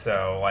 And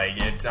so,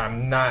 like,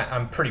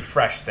 I'm pretty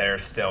fresh there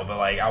still. But,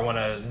 like, I want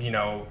to, you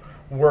know,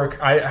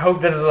 work... I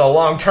hope this is a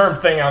long-term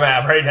thing I'm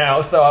at right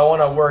now. So I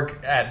want to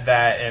work at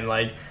that and,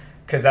 like...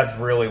 Because that's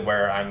really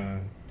where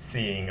I'm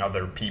seeing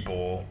other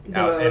people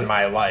out in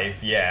my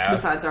life, yeah.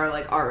 Besides our,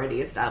 like,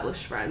 already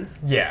established friends.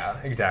 Yeah,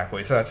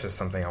 exactly. So that's just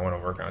something I want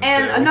to work on,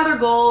 and too. Another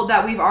goal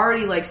that we've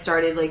already, like,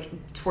 started, like,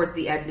 towards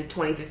the end of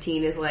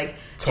 2015 is, like...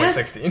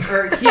 2016.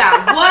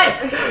 Yeah,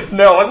 what?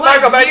 No, let's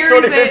not go back to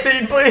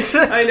 2015, please.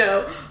 I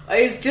know.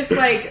 It's just,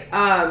 like,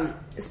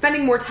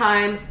 spending more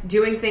time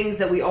doing things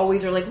that we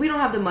always are like, we don't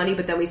have the money,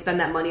 but then we spend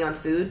that money on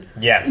food.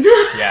 Yes,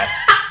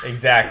 yes,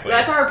 exactly.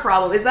 That's our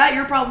problem. Is that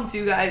your problem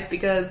too, guys?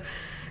 Because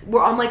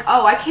I'm like,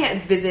 oh, I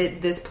can't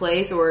visit this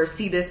place or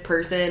see this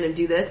person and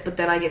do this, but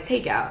then I get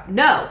takeout.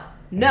 No.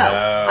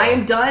 I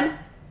am done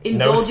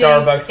indulging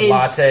Starbucks in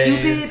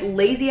lattes. stupid,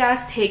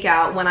 lazy-ass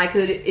takeout when I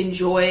could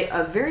enjoy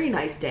a very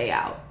nice day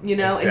out, you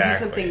know, and do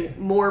something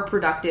more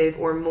productive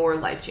or more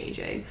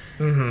life-changing.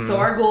 Mm-hmm. So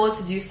our goal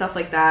is to do stuff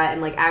like that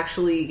and, like,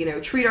 actually, you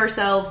know, treat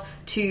ourselves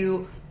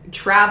to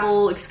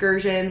travel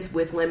excursions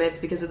with limits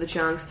because of the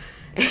chunks.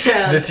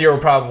 And this year will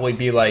probably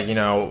be like, you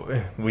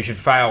know, we should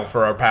file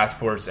for our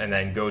passports and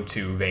then go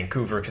to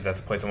Vancouver because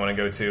that's the place I want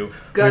to go to.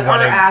 Go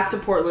our ass to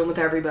Portland with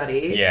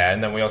everybody. Yeah,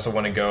 and then we also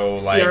want to go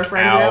see our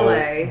friends out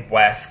in LA.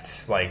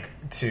 west, like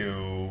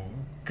to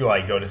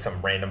go to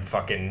some random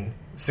fucking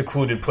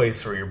secluded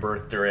place for your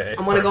birthday.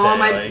 I want to go on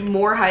my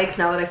more hikes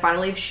now that I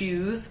finally have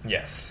shoes.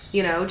 Yes,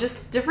 you know,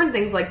 just different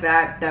things like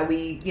that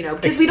we, you know,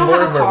 because we don't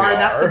have a car.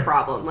 That's the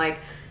problem. Like,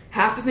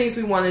 half the things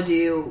we want to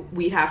do,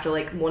 we have to,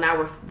 like, well, now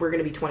we're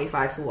going to be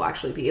 25, so we'll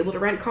actually be able to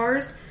rent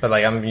cars. But,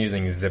 like, I'm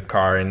using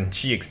Zipcar, and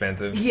she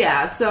expensive.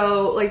 Yeah,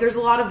 so, like, there's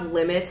a lot of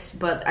limits,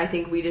 but I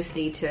think we just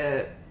need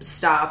to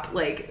stop,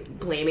 like,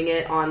 blaming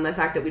it on the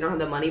fact that we don't have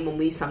the money when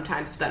we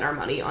sometimes spend our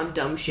money on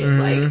dumb shit,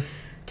 like,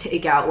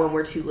 takeout when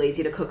we're too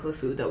lazy to cook the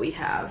food that we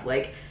have.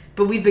 Like,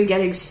 but we've been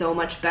getting so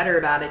much better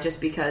about it just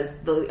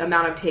because the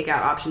amount of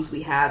takeout options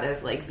we have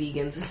as, like,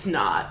 vegans is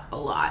not a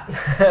lot.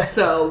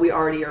 So we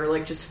already are,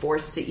 like, just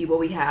forced to eat what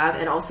we have.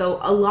 And also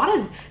a lot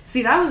of...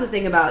 See, that was the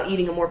thing about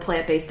eating a more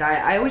plant-based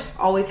diet. I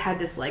always had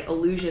this, like,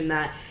 illusion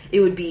that it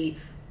would be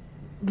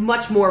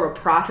much more of a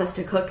process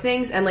to cook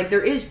things. And, like,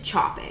 there is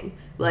chopping.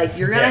 Like,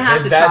 you're going to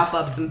have to chop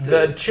up some food.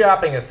 The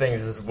chopping of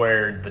things is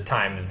where the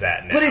time is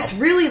at now. But it's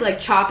really, like,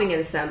 chopping and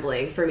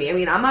assembling for me. I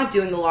mean, I'm not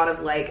doing a lot of,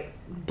 like,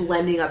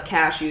 blending up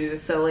cashews,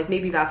 so, like,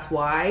 maybe that's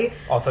why.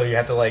 Also, you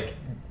have to, like,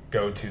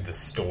 go to the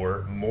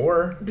store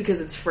more.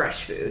 Because it's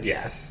fresh food.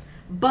 Yes.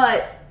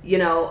 But, you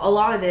know, a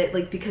lot of it,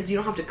 like, because you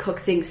don't have to cook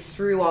things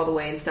through all the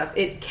way and stuff,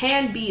 it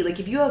can be, like,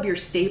 if you have your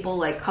staple,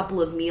 like,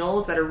 couple of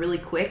meals that are really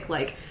quick,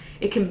 like,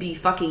 it can be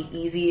fucking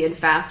easy and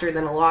faster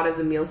than a lot of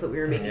the meals that we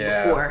were making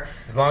before.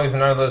 As long as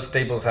none of those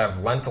staples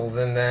have lentils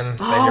in them,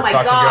 then oh you're my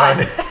fucking god.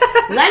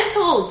 good.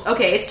 Lentils!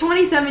 Okay, it's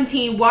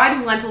 2017. Why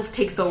do lentils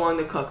take so long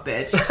to cook,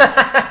 bitch?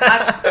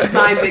 That's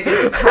my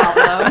biggest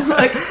problem.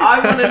 Like,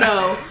 I want to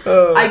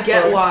know. I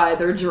get why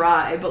they're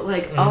dry, but,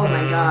 like, oh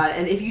my god.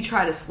 And if you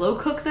try to slow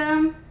cook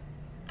them...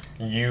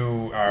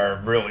 You are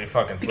really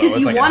fucking slow. Because it's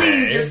you like want to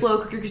use your slow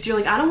cooker because you're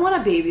like, I don't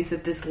want to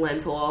babysit this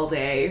lentil all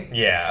day.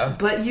 Yeah.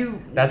 But you...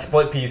 That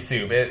split pea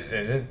soup,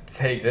 it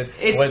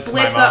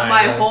splits up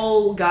my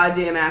whole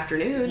goddamn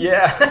afternoon.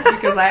 Yeah.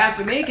 Because I have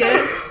to make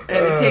it,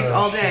 and it takes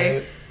all day.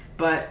 Shit.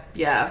 But,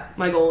 yeah,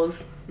 my goal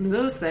is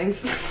those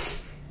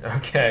things.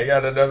 Okay, I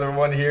got another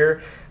one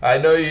here. I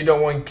know you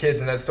don't want kids,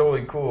 and that's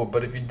totally cool,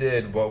 but if you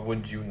did, what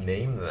would you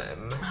name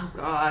them? Oh,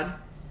 God.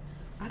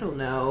 I don't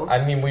know.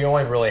 I mean, we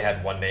only really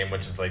had one name,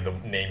 which is, like, the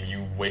name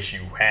you wish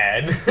you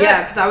had.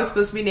 Yeah, because I was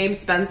supposed to be named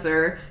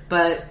Spencer,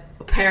 but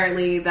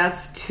apparently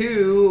that's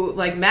too,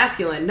 like,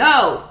 masculine.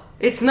 No,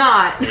 it's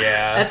not.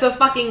 Yeah. That's a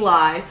fucking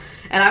lie.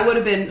 And I would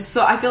have been...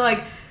 So I feel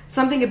like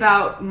something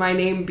about my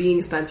name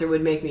being Spencer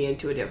would make me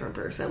into a different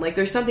person. Like,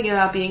 there's something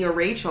about being a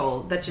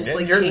Rachel that just,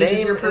 like,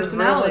 changes your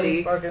personality.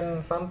 Is really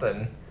fucking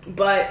something.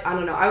 But, I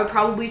don't know. I would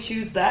probably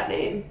choose that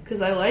name,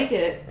 because I like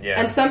it. Yeah.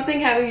 And something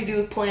having to do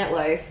with plant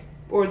life.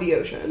 Or the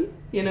ocean,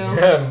 you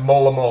know?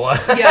 Mola mola.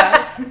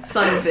 Yeah,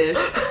 sunfish.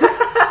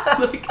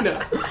 Like, no.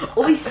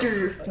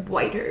 Oyster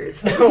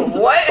whiters.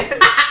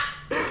 What?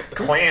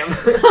 Clam.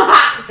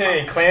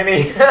 Hey,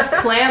 Clammy.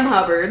 Clam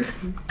Hubbard.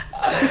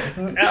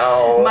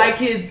 No. My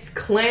kids,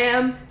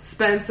 Clam,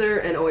 Spencer,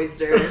 and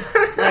Oyster.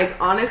 Like,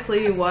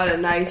 honestly, what a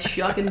nice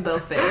shucking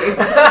buffet.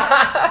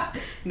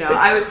 No,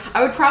 I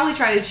would probably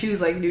try to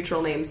choose, like,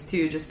 neutral names,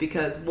 too, just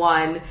because,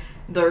 one...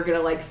 they're gonna,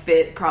 like,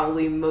 fit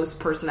probably most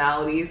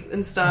personalities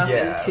and stuff,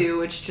 and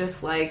two, it's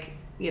just, like,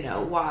 you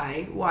know,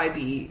 why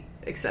be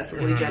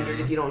excessively gendered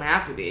if you don't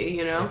have to be,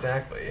 you know?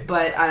 Exactly.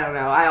 But, I don't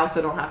know, I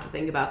also don't have to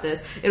think about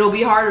this. It'll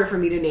be harder for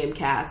me to name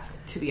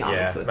cats, to be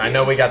honest with you. I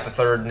know we got the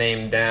third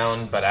name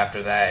down, but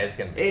after that, it's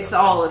gonna be It's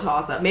something. all a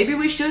toss-up. Maybe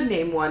we should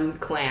name one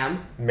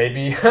Clam.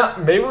 Maybe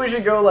we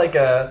should go, like,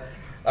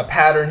 a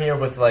pattern here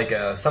with like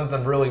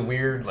something really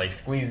weird, like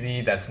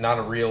Squeezy. That's not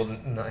a real.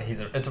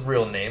 It's a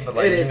real name, but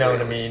like you know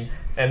what I mean.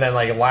 And then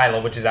like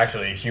Lila, which is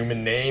actually a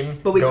human name,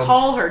 but we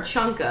call her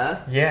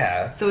Chunka.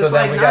 Yeah, so it's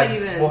like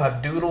we'll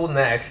have Doodle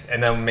next,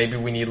 and then maybe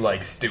we need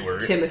like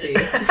Stuart, Timothy.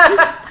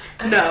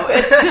 No,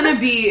 it's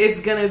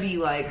gonna be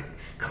like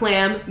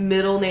Clam,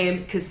 middle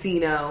name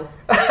Casino.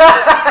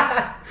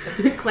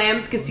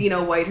 Clams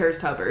Casino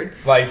Whitehurst Hubbard.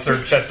 Like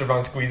Sir Chester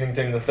von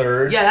Squeezington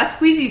III. Yeah, that's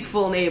Squeezy's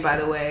full name, by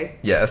the way.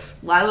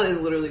 Yes. Lila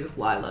is literally just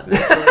Lila.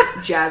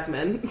 Like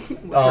Jasmine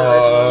was her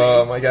original name.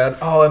 Oh my god.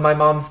 Oh, and my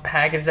mom's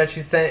package that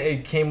she sent,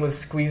 it came with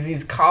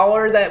Squeezy's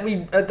collar that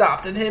we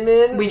adopted him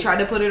in. We tried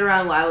to put it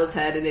around Lila's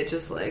head and it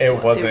just like...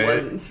 It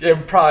wasn't.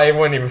 It probably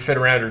wouldn't even fit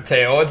around her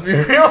tail, let's be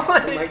real.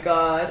 Oh my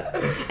god.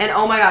 And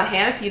oh my god,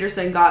 Hannah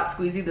Peterson got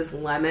Squeezy this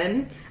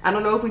lemon. I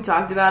don't know if we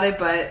talked about it,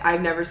 but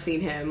I've never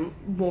seen him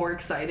more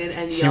excited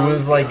and young. He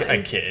was like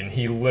a kid.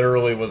 He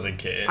literally was a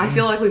kid. I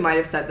feel like we might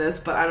have said this,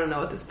 but I don't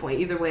know at this point.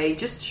 Either way,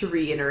 just to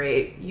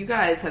reiterate, you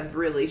guys have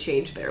really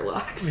changed their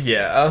lives.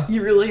 Yeah.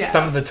 You really have.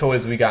 Some of the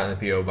toys we got in the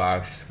P.O.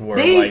 box were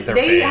like their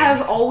They faves.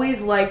 have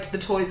always liked the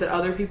toys that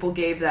other people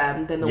gave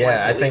them than the ones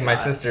that Yeah, I think we my got.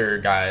 sister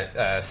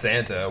got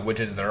Santa, which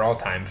is their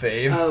all-time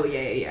fave. Oh,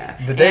 yeah.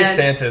 The day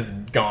Santa's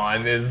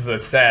gone is a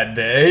sad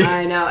day.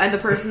 I know. And the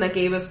person that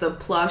gave us the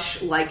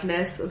plush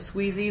likeness of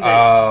Squeezy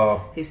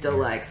that he still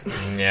likes.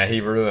 Yeah,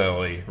 he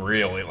really,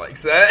 really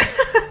likes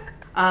that.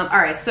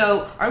 Alright,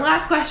 so our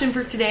last question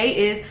for today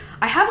is,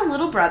 I have a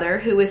little brother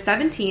who is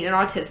 17 and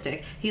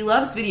autistic. He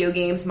loves video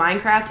games,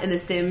 Minecraft, and The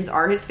Sims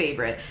are his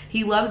favorite.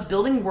 He loves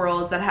building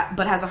worlds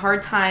but has a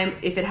hard time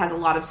if it has a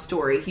lot of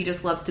story. He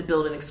just loves to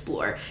build and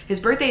explore. His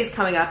birthday is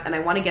coming up, and I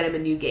want to get him a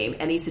new game.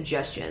 Any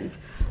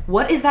suggestions?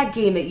 What is that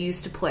game that you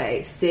used to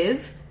play?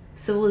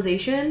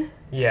 Civilization?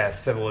 Yeah,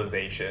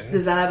 Civilization.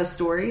 Does that have a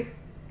story?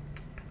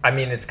 I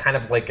mean, it's kind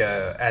of like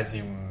a as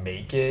you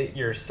make it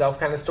yourself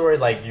kind of story.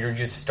 Like, you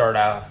just start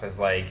off as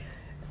like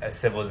a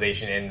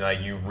civilization and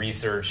like you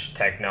research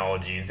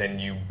technologies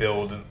and you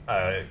build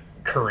a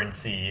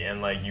currency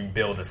and like you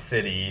build a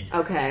city.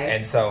 Okay.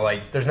 And so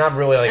like there's not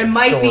really like it a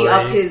might story. be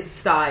up his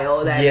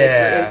style then if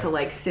you're into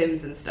like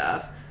Sims and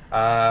stuff.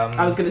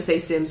 I was gonna say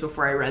Sims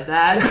before I read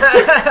that.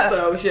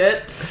 So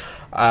shit.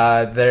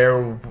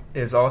 There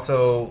is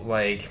also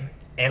like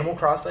Animal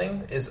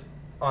Crossing is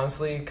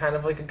honestly kind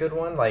of like a good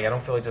one. Like, I don't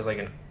feel like there's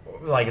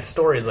like a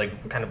story is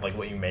like kind of like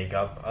what you make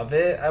up of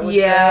it, I would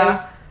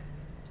say.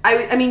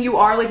 I mean, you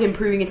are like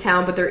improving a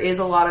town, but there is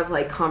a lot of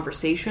like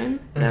conversation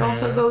that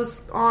also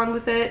goes on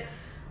with it.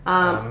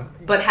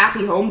 But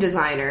Happy Home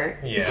Designer.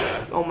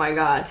 Yeah. Oh my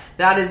god.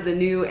 That is the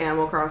new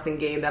Animal Crossing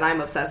game that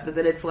I'm obsessed with.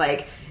 And it's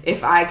like,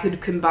 if I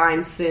could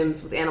combine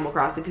Sims with Animal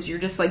Crossing, because you're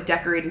just like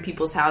decorating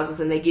people's houses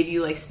and they give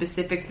you like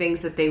specific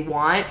things that they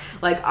want.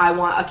 Like, I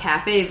want a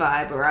cafe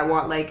vibe, or I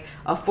want like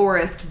a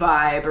forest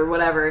vibe, or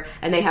whatever.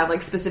 And they have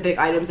like specific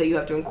items that you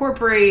have to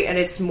incorporate, and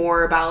it's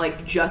more about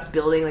like just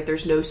building. Like,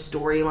 there's no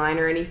storyline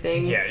or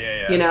anything.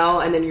 Yeah. You know?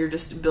 And then you're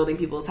just building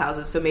people's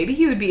houses. So maybe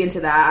he would be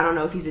into that. I don't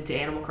know if he's into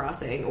Animal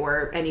Crossing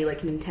or any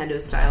like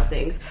Nintendo style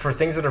things. For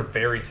things that are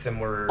very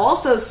similar.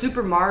 Also,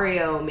 Super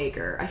Mario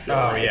Maker, I feel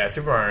like. Oh, yeah,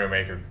 Super Mario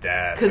Maker,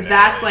 because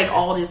that's like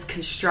all just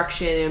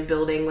construction and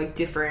building like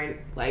different,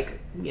 like,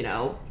 you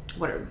know,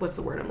 what's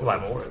the word I'm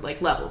looking for?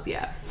 Like levels,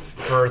 yeah.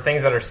 For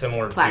things that are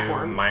similar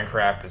Platforms. to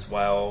Minecraft as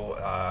well,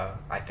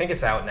 I think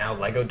it's out now.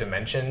 Lego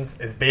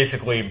Dimensions is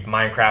basically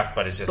Minecraft,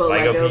 but it's just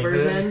Lego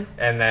pieces. Version.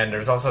 And then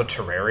there's also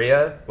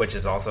Terraria, which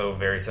is also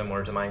very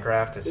similar to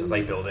Minecraft. It's just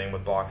like building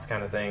with blocks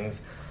kind of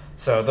things.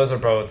 So those are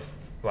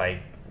both like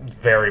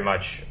very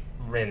much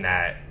in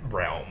that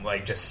realm,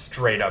 like just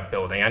straight up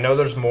building. I know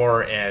there's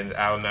more, and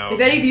I don't know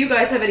if any of you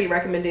guys have any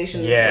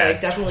recommendations. Like,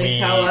 definitely tweet,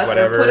 tell us,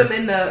 whatever. or put them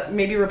in the,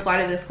 maybe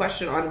reply to this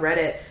question on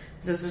Reddit.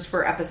 This is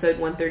for episode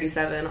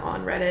 137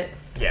 on Reddit.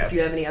 Yes. If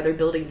you have any other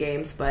building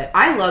games, but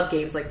I love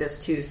games like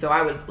this too, so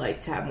I would like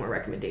to have more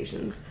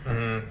recommendations.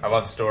 I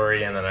love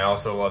story, and then I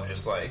also love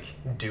just like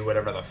do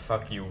whatever the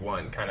fuck you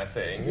want kind of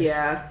things.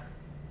 Yeah.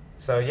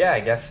 So yeah, I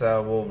guess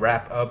we'll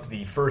wrap up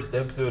the first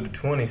episode of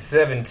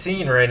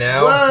 2017 right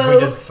now. Whoa. We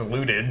just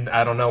saluted.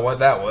 I don't know what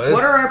that was.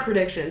 What are our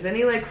predictions?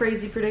 Any like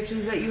crazy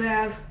predictions that you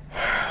have?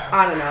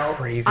 I don't know.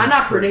 Crazy I'm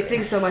not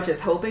predicting so much as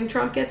hoping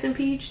Trump gets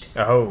impeached.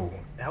 Oh,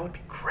 that would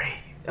be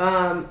great.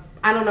 I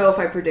don't know if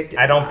I predicted.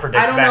 I don't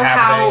predict I don't that know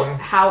happening.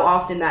 how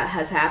often that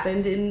has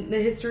happened in the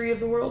history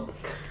of the world.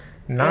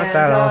 Not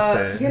that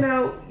often. You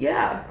know,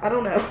 yeah, I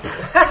don't know.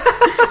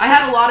 I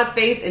had a lot of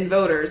faith in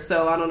voters,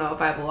 so I don't know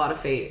if I have a lot of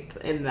faith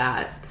in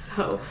that.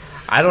 So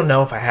I don't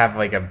know if I have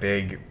like a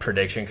big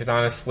prediction, because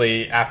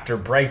honestly, after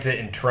Brexit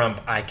and Trump,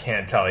 I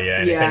can't tell you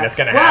anything that's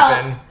going to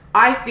happen.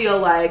 I feel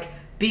like,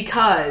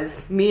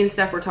 because me and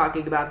Steph were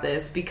talking about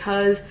this,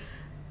 because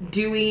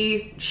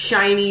dewy,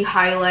 shiny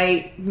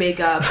highlight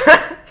makeup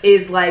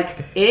is like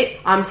it.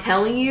 I'm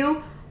telling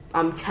you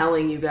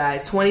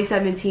guys,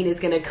 2017 is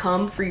gonna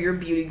come for your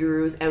beauty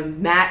gurus, and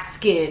matte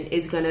skin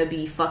is gonna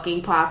be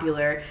fucking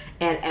popular,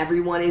 and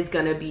everyone is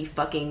gonna be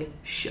fucking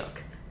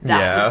shook.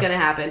 That's what's going to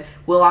happen.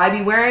 Will I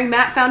be wearing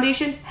matte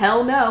foundation?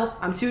 Hell no.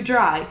 I'm too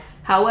dry.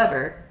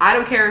 However, I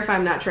don't care if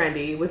I'm not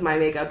trendy with my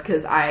makeup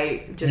because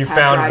I just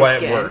have dry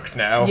skin. You found what works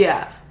now.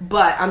 Yeah.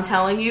 But I'm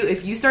telling you,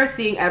 if you start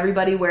seeing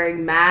everybody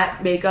wearing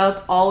matte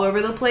makeup all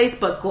over the place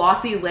but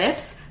glossy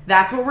lips,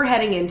 that's what we're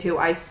heading into.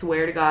 I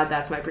swear to God,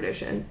 that's my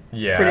prediction.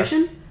 Yeah.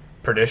 Prediction.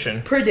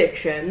 Premonition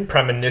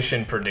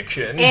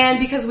prediction. And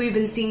because we've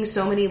been seeing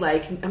so many,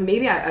 like,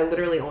 maybe I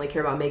literally only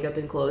care about makeup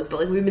and clothes,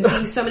 but, like, we've been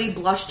seeing so many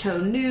blush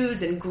tone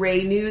nudes and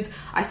gray nudes.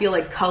 I feel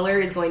like color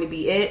is going to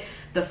be it.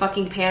 The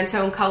fucking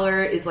Pantone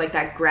color is, like,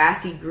 that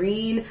grassy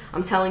green.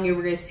 I'm telling you,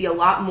 we're going to see a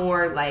lot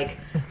more, like,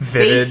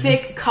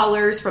 basic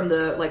colors from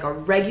the, like, a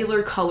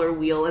regular color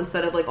wheel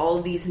instead of, like, all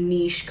of these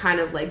niche kind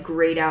of, like,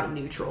 grayed out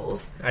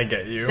neutrals. I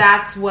get you.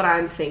 That's what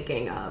I'm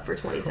thinking of for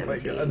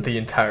 2017. Oh my God. The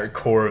entire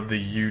core of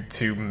the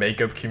YouTube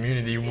makeup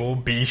community will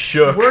be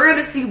shook. We're going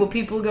to see what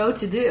people go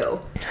to do,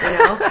 you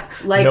know?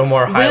 Like, no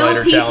more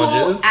highlighter challenges.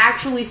 Will people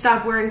actually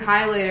stop wearing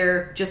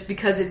highlighter just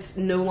because it's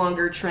no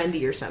longer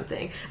trendy or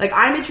something? Like,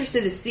 I'm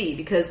interested to see,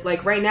 because,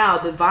 like, right now,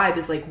 the vibe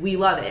is, like, we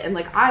love it. And,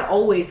 like, I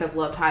always have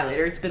loved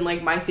highlighter. It's been,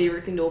 like, my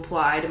favorite thing to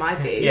apply to my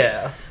face.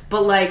 Yeah.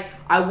 But, like,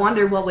 I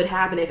wonder what would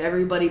happen if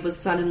everybody was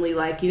suddenly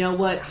like, you know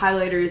what,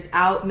 highlighter is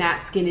out,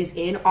 matte skin is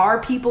in. Are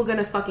people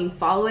gonna fucking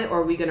follow it, or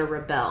are we gonna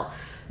rebel?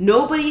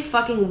 Nobody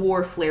fucking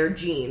wore flared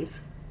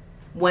jeans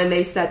when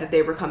they said that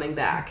they were coming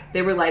back.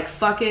 They were like,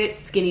 fuck it,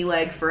 skinny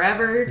leg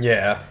forever.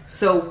 Yeah.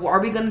 So are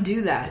we going to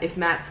do that if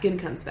matte skin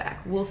comes back?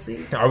 We'll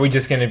see. Are we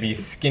just going to be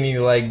skinny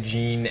leg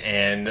jean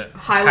and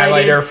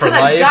highlighter for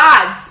life?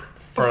 Gods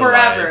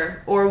forever. Life.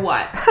 Or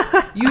what?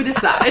 You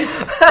decide.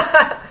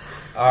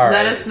 All right.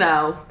 Let us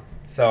know.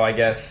 So I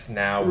guess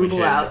now we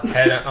should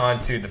head on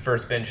to the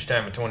first bench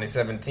time of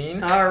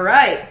 2017. All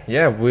right.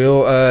 Yeah,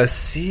 we'll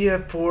see you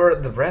for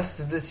the rest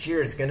of this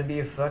year. It's going to be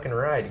a fucking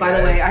ride, By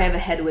the way, I have a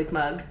Hedwig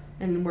mug,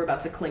 and we're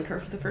about to clink her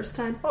for the first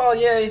time. Oh,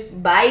 yay.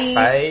 Bye.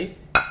 Bye.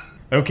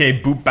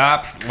 Okay, Boop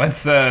Bops.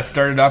 Let's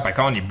start it off by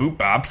calling you Boop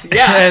Bops.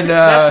 Yeah, and,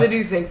 that's the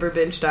new thing for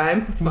bench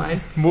time. It's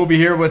fine. We'll be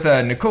here with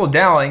Nicole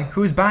Dowling,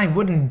 who's buying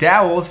wooden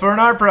dowels for an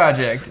art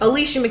project.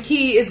 Alicia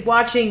McKee is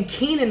watching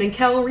Kenan and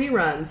Kel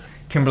reruns.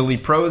 Kimberly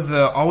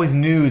Proza always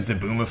knew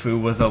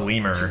Zaboomafoo was a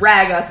lemur.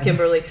 Drag us,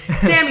 Kimberly.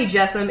 Sammy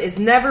Jessam is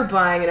never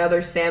buying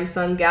another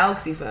Samsung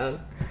Galaxy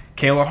phone.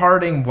 Kayla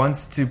Harding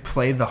wants to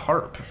play the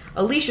harp.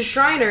 Alicia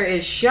Schreiner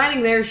is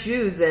shining their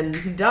shoes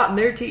and dotting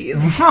their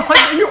T's.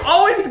 You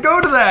always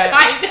go to that.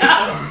 I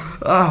know.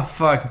 Oh,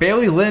 fuck.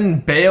 Bailey Lynn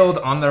bailed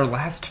on their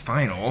last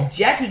final.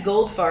 Jackie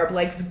Goldfarb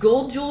likes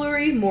gold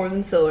jewelry more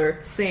than silver.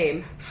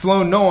 Same.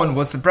 Sloan Nolan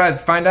was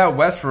surprised to find out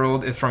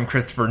Westworld is from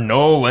Christopher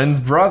Nolan's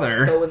brother.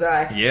 So was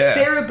I. Yeah.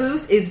 Sarah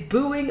Booth is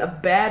booing a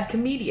bad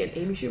comedian.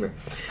 Amy Schumer.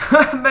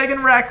 Megan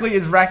Rackley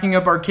is racking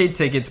up arcade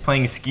tickets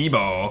playing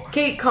skee-ball.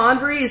 Kate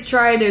Convery is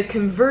trying to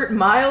convert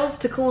miles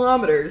to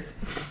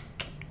kilometers.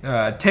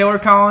 Taylor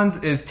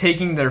Collins is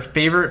taking their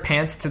favorite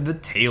pants to the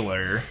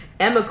tailor.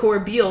 Emma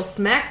Corbeil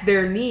smacked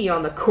their knee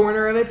on the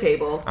corner of a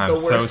table. I'm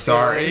so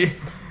sorry.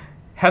 Feeling.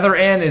 Heather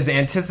Ann is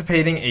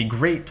anticipating a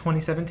great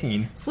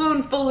 2017.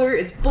 Sloan Fuller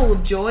is full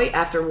of joy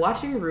after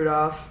watching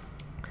Rudolph.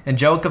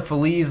 Angelica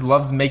Feliz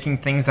loves making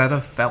things out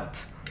of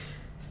felt.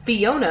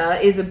 Fiona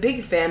is a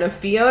big fan of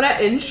Fiona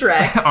and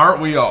Shrek.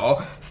 Aren't we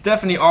all?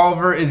 Stephanie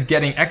Oliver is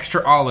getting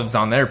extra olives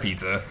on their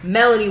pizza.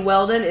 Melanie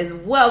Weldon is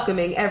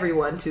welcoming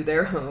everyone to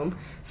their home.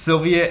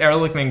 Sylvia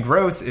Ehrlichman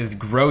Gross is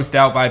grossed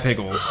out by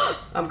pickles.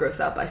 I'm grossed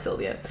out by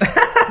Sylvia.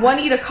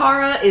 Juanita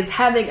Cara is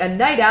having a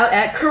night out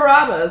at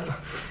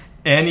Carrabba's.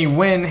 Annie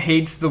Wynn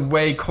hates the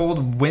way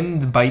cold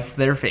wind bites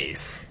their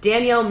face.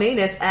 Danielle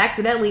Manus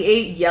accidentally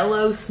ate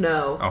yellow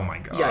snow. Oh my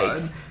god.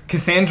 Yikes.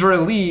 Cassandra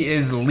Lee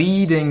is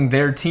leading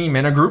their team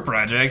in a group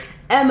project.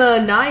 Emma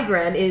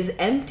Nygren is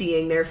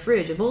emptying their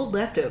fridge of old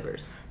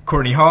leftovers.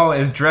 Courtney Hall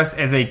is dressed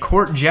as a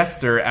court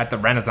jester at the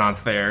Renaissance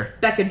Fair.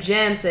 Becca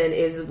Jansen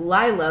is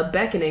Lila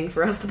beckoning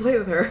for us to play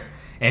with her.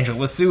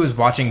 Angela Sue is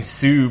watching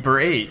Super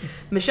 8.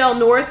 Michelle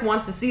North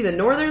wants to see the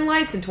Northern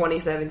Lights in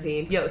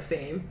 2017. Yo,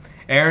 same.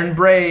 Aaron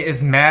Bray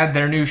is mad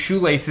their new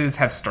shoelaces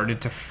have started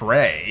to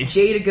fray.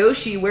 Jade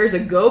Agoshi wears a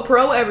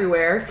GoPro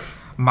everywhere.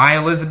 My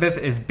Elizabeth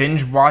is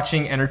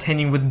binge-watching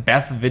Entertaining with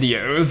Beth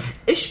videos.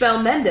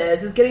 Ishbel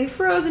Mendez is getting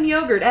frozen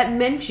yogurt at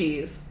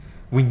Menchie's.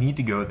 We need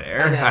to go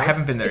there. I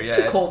haven't been there yet. It's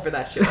too cold for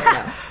that shit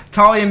right now.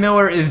 Talia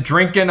Miller is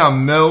drinking a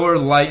Miller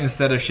Lite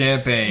instead of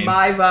champagne.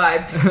 My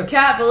vibe.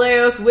 Cat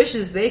Vallejos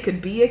wishes they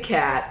could be a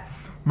cat.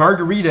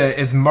 Margarita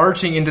is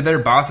marching into their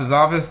boss's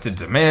office to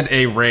demand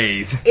a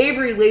raise.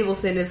 Avery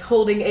Labelson is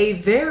holding a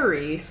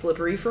very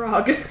slippery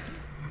frog.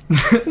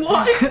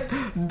 Why?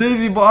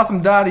 Daisy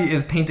Blossom Dottie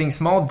is painting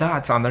small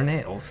dots on their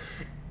nails.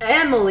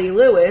 Emily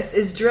Lewis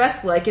is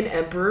dressed like an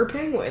emperor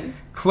penguin.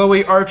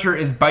 Chloe Archer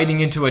is biting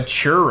into a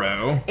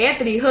churro.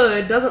 Anthony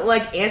Hood doesn't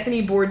like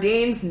Anthony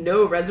Bourdain's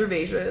No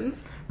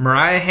Reservations.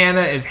 Mariah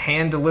Hanna is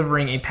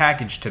hand-delivering a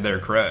package to their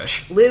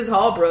crush. Liz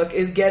Hallbrook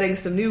is getting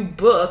some new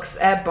books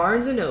at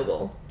Barnes &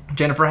 Noble.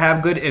 Jennifer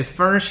Habgood is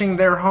furnishing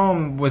their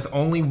home with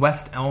only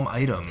West Elm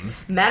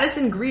items.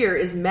 Madison Greer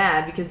is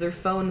mad because their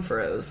phone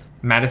froze.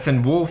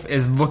 Madison Wolf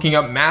is looking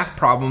up math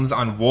problems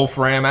on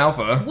Wolfram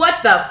Alpha.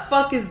 What the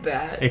fuck is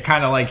that? It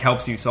kind of like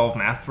helps you solve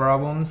math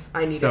problems.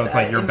 I need so it's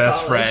like your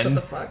best friend.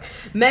 What the fuck?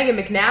 Megan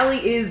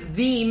McNally is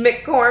the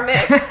McCormick.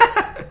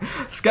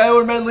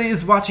 Skylar Medley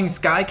is watching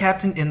Sky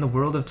Captain in the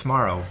World of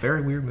Tomorrow.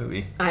 Very weird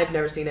movie. I've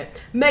never seen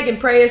it. Megan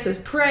Preyes is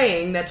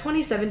praying that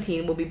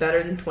 2017 will be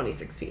better than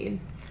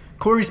 2016.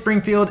 Corey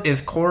Springfield is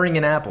coring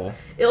an apple.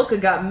 Ilka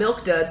got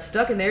milk duds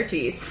stuck in their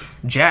teeth.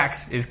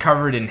 Jax is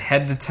covered in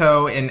head to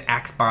toe in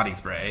Axe body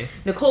spray.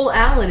 Nicole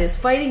Allen is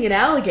fighting an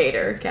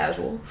alligator.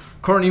 Casual.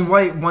 Courtney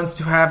White wants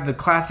to have the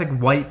classic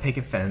white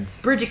picket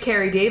fence. Bridget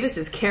Carey Davis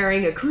is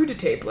carrying a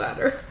crudité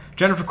platter.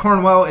 Jennifer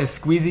Cornwell is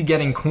squeezy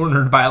getting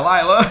cornered by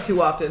Lila.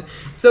 Too often.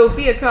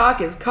 Sophia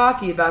Cock is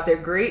cocky about their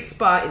great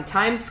spot in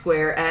Times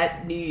Square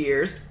at New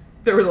Year's.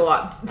 There was a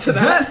lot to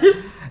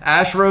that.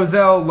 Ash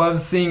Roselle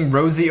loves seeing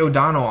Rosie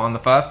O'Donnell on the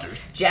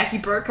Fosters. Jackie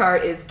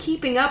Burkhart is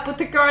keeping up with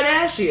the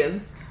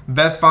Kardashians.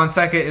 Beth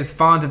Fonseca is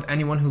fond of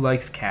anyone who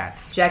likes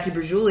cats. Jackie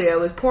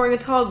Bergiulio is pouring a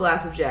tall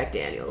glass of Jack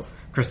Daniels.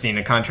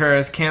 Christina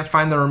Contreras can't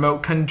find the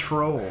remote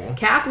control.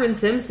 Catherine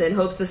Simpson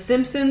hopes The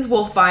Simpsons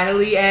will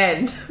finally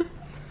end.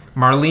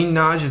 Marlene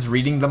Naj is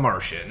reading The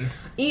Martian.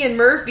 Ian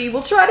Murphy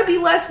will try to be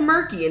less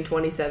murky in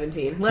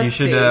 2017. Let's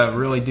see. You should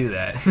really do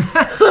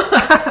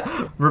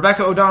that.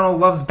 Rebecca O'Donnell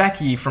loves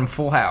Becky from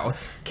Full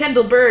House.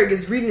 Kendall Berg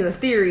is reading the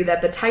theory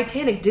that the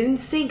Titanic didn't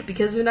sink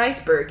because of an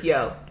iceberg.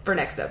 For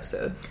next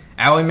episode.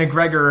 Allie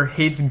McGregor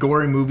hates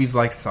gory movies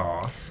like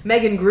Saw.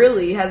 Megan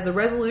Grilly has the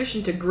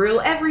resolution to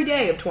grill every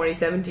day of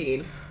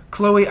 2017.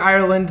 Chloe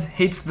Ireland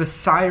hates the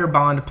Sire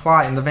Bond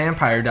plot in The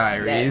Vampire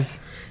Diaries.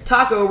 Yes.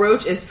 Taco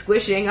Roach is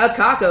squishing a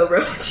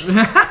cockroach.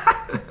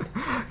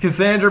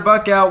 Cassandra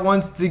Buckout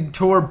wants to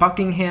tour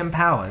Buckingham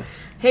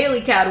Palace. Haley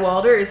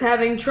Cadwalder is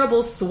having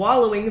trouble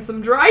swallowing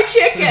some dry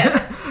chicken.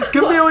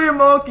 Camellia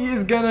Mulkey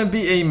is gonna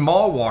be a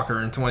mall walker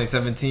in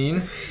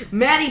 2017.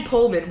 Maddie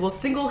Pullman will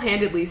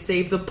single-handedly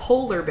save the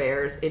polar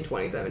bears in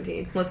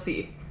 2017. Let's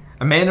see.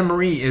 Amanda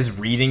Marie is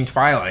reading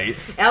Twilight.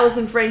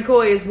 Allison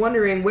Francois is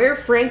wondering where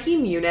Frankie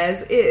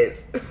Muniz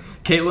is.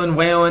 Caitlin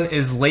Whalen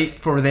is late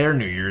for their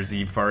New Year's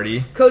Eve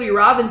party. Cody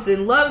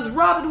Robinson loves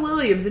Robin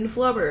Williams in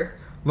Flubber.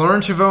 Lauren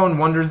Chavone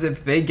wonders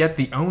if they get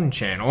the OWN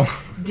channel.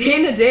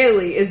 Dana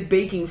Daly is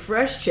baking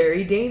fresh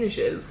cherry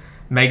danishes.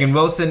 Megan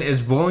Wilson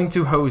is willing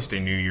to host a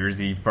New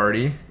Year's Eve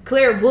party.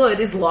 Claire Wood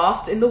is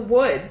lost in the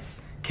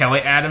woods.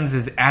 Kelly Adams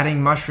is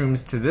adding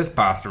mushrooms to this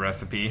pasta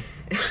recipe.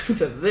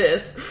 To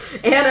this.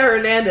 Anna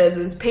Hernandez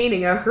is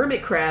painting a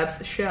hermit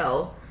crab's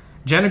shell.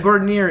 Jenna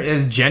Gordonier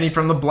is Jenny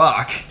from the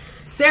block.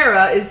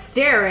 Sarah is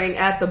staring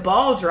at the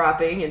ball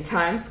dropping in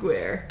Times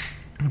Square.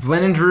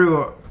 Flynn and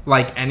Drew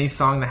like any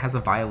song that has a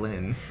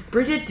violin.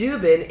 Bridget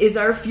Dubin is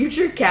our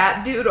future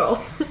cat doodle.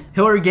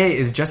 Hillary Gay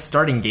is just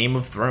starting Game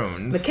of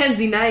Thrones.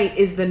 Mackenzie Knight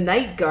is the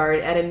night guard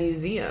at a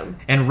museum.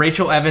 And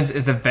Rachel Evans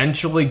is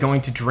eventually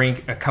going to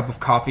drink a cup of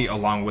coffee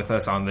along with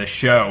us on this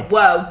show.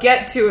 Whoa,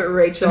 get to it,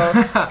 Rachel.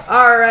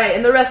 Alright,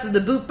 and the rest of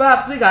the boot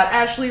bops, we got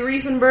Ashley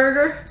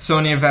Riefenberger.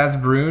 Sonia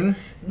Vazbrun.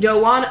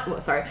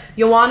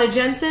 Joanna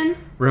Jensen.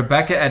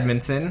 Rebecca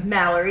Edmondson.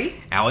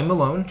 Mallory. Allie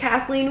Malone.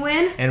 Kathleen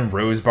Wynn. And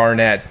Rose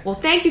Barnett. Well,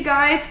 thank you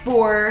guys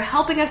for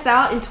helping us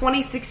out in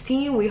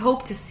 2016. We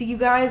hope to see you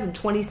guys in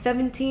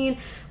 2017.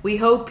 We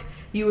hope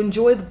you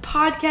enjoy the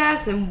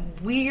podcast, and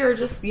we are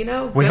just, we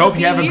hope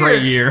you have a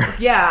great year.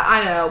 Yeah,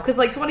 I know, because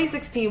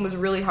 2016 was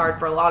really hard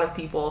for a lot of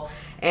people,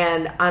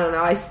 and I don't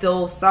know, I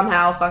still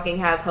somehow fucking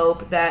have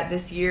hope that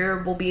this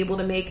year we'll be able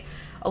to make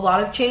a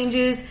lot of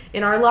changes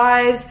in our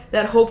lives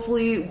that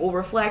hopefully will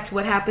reflect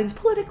what happens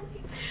politically.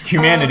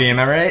 Humanity, am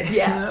I right?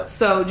 Yeah.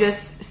 So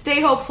just stay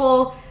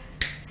hopeful,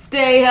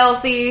 stay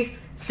healthy,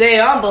 stay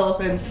humble,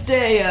 and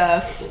stay,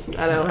 I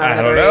don't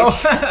know.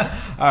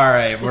 All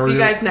right. We'll see you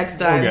guys next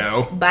time.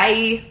 We'll go.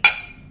 Bye.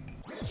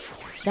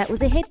 That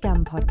was a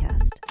HeadGum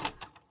podcast.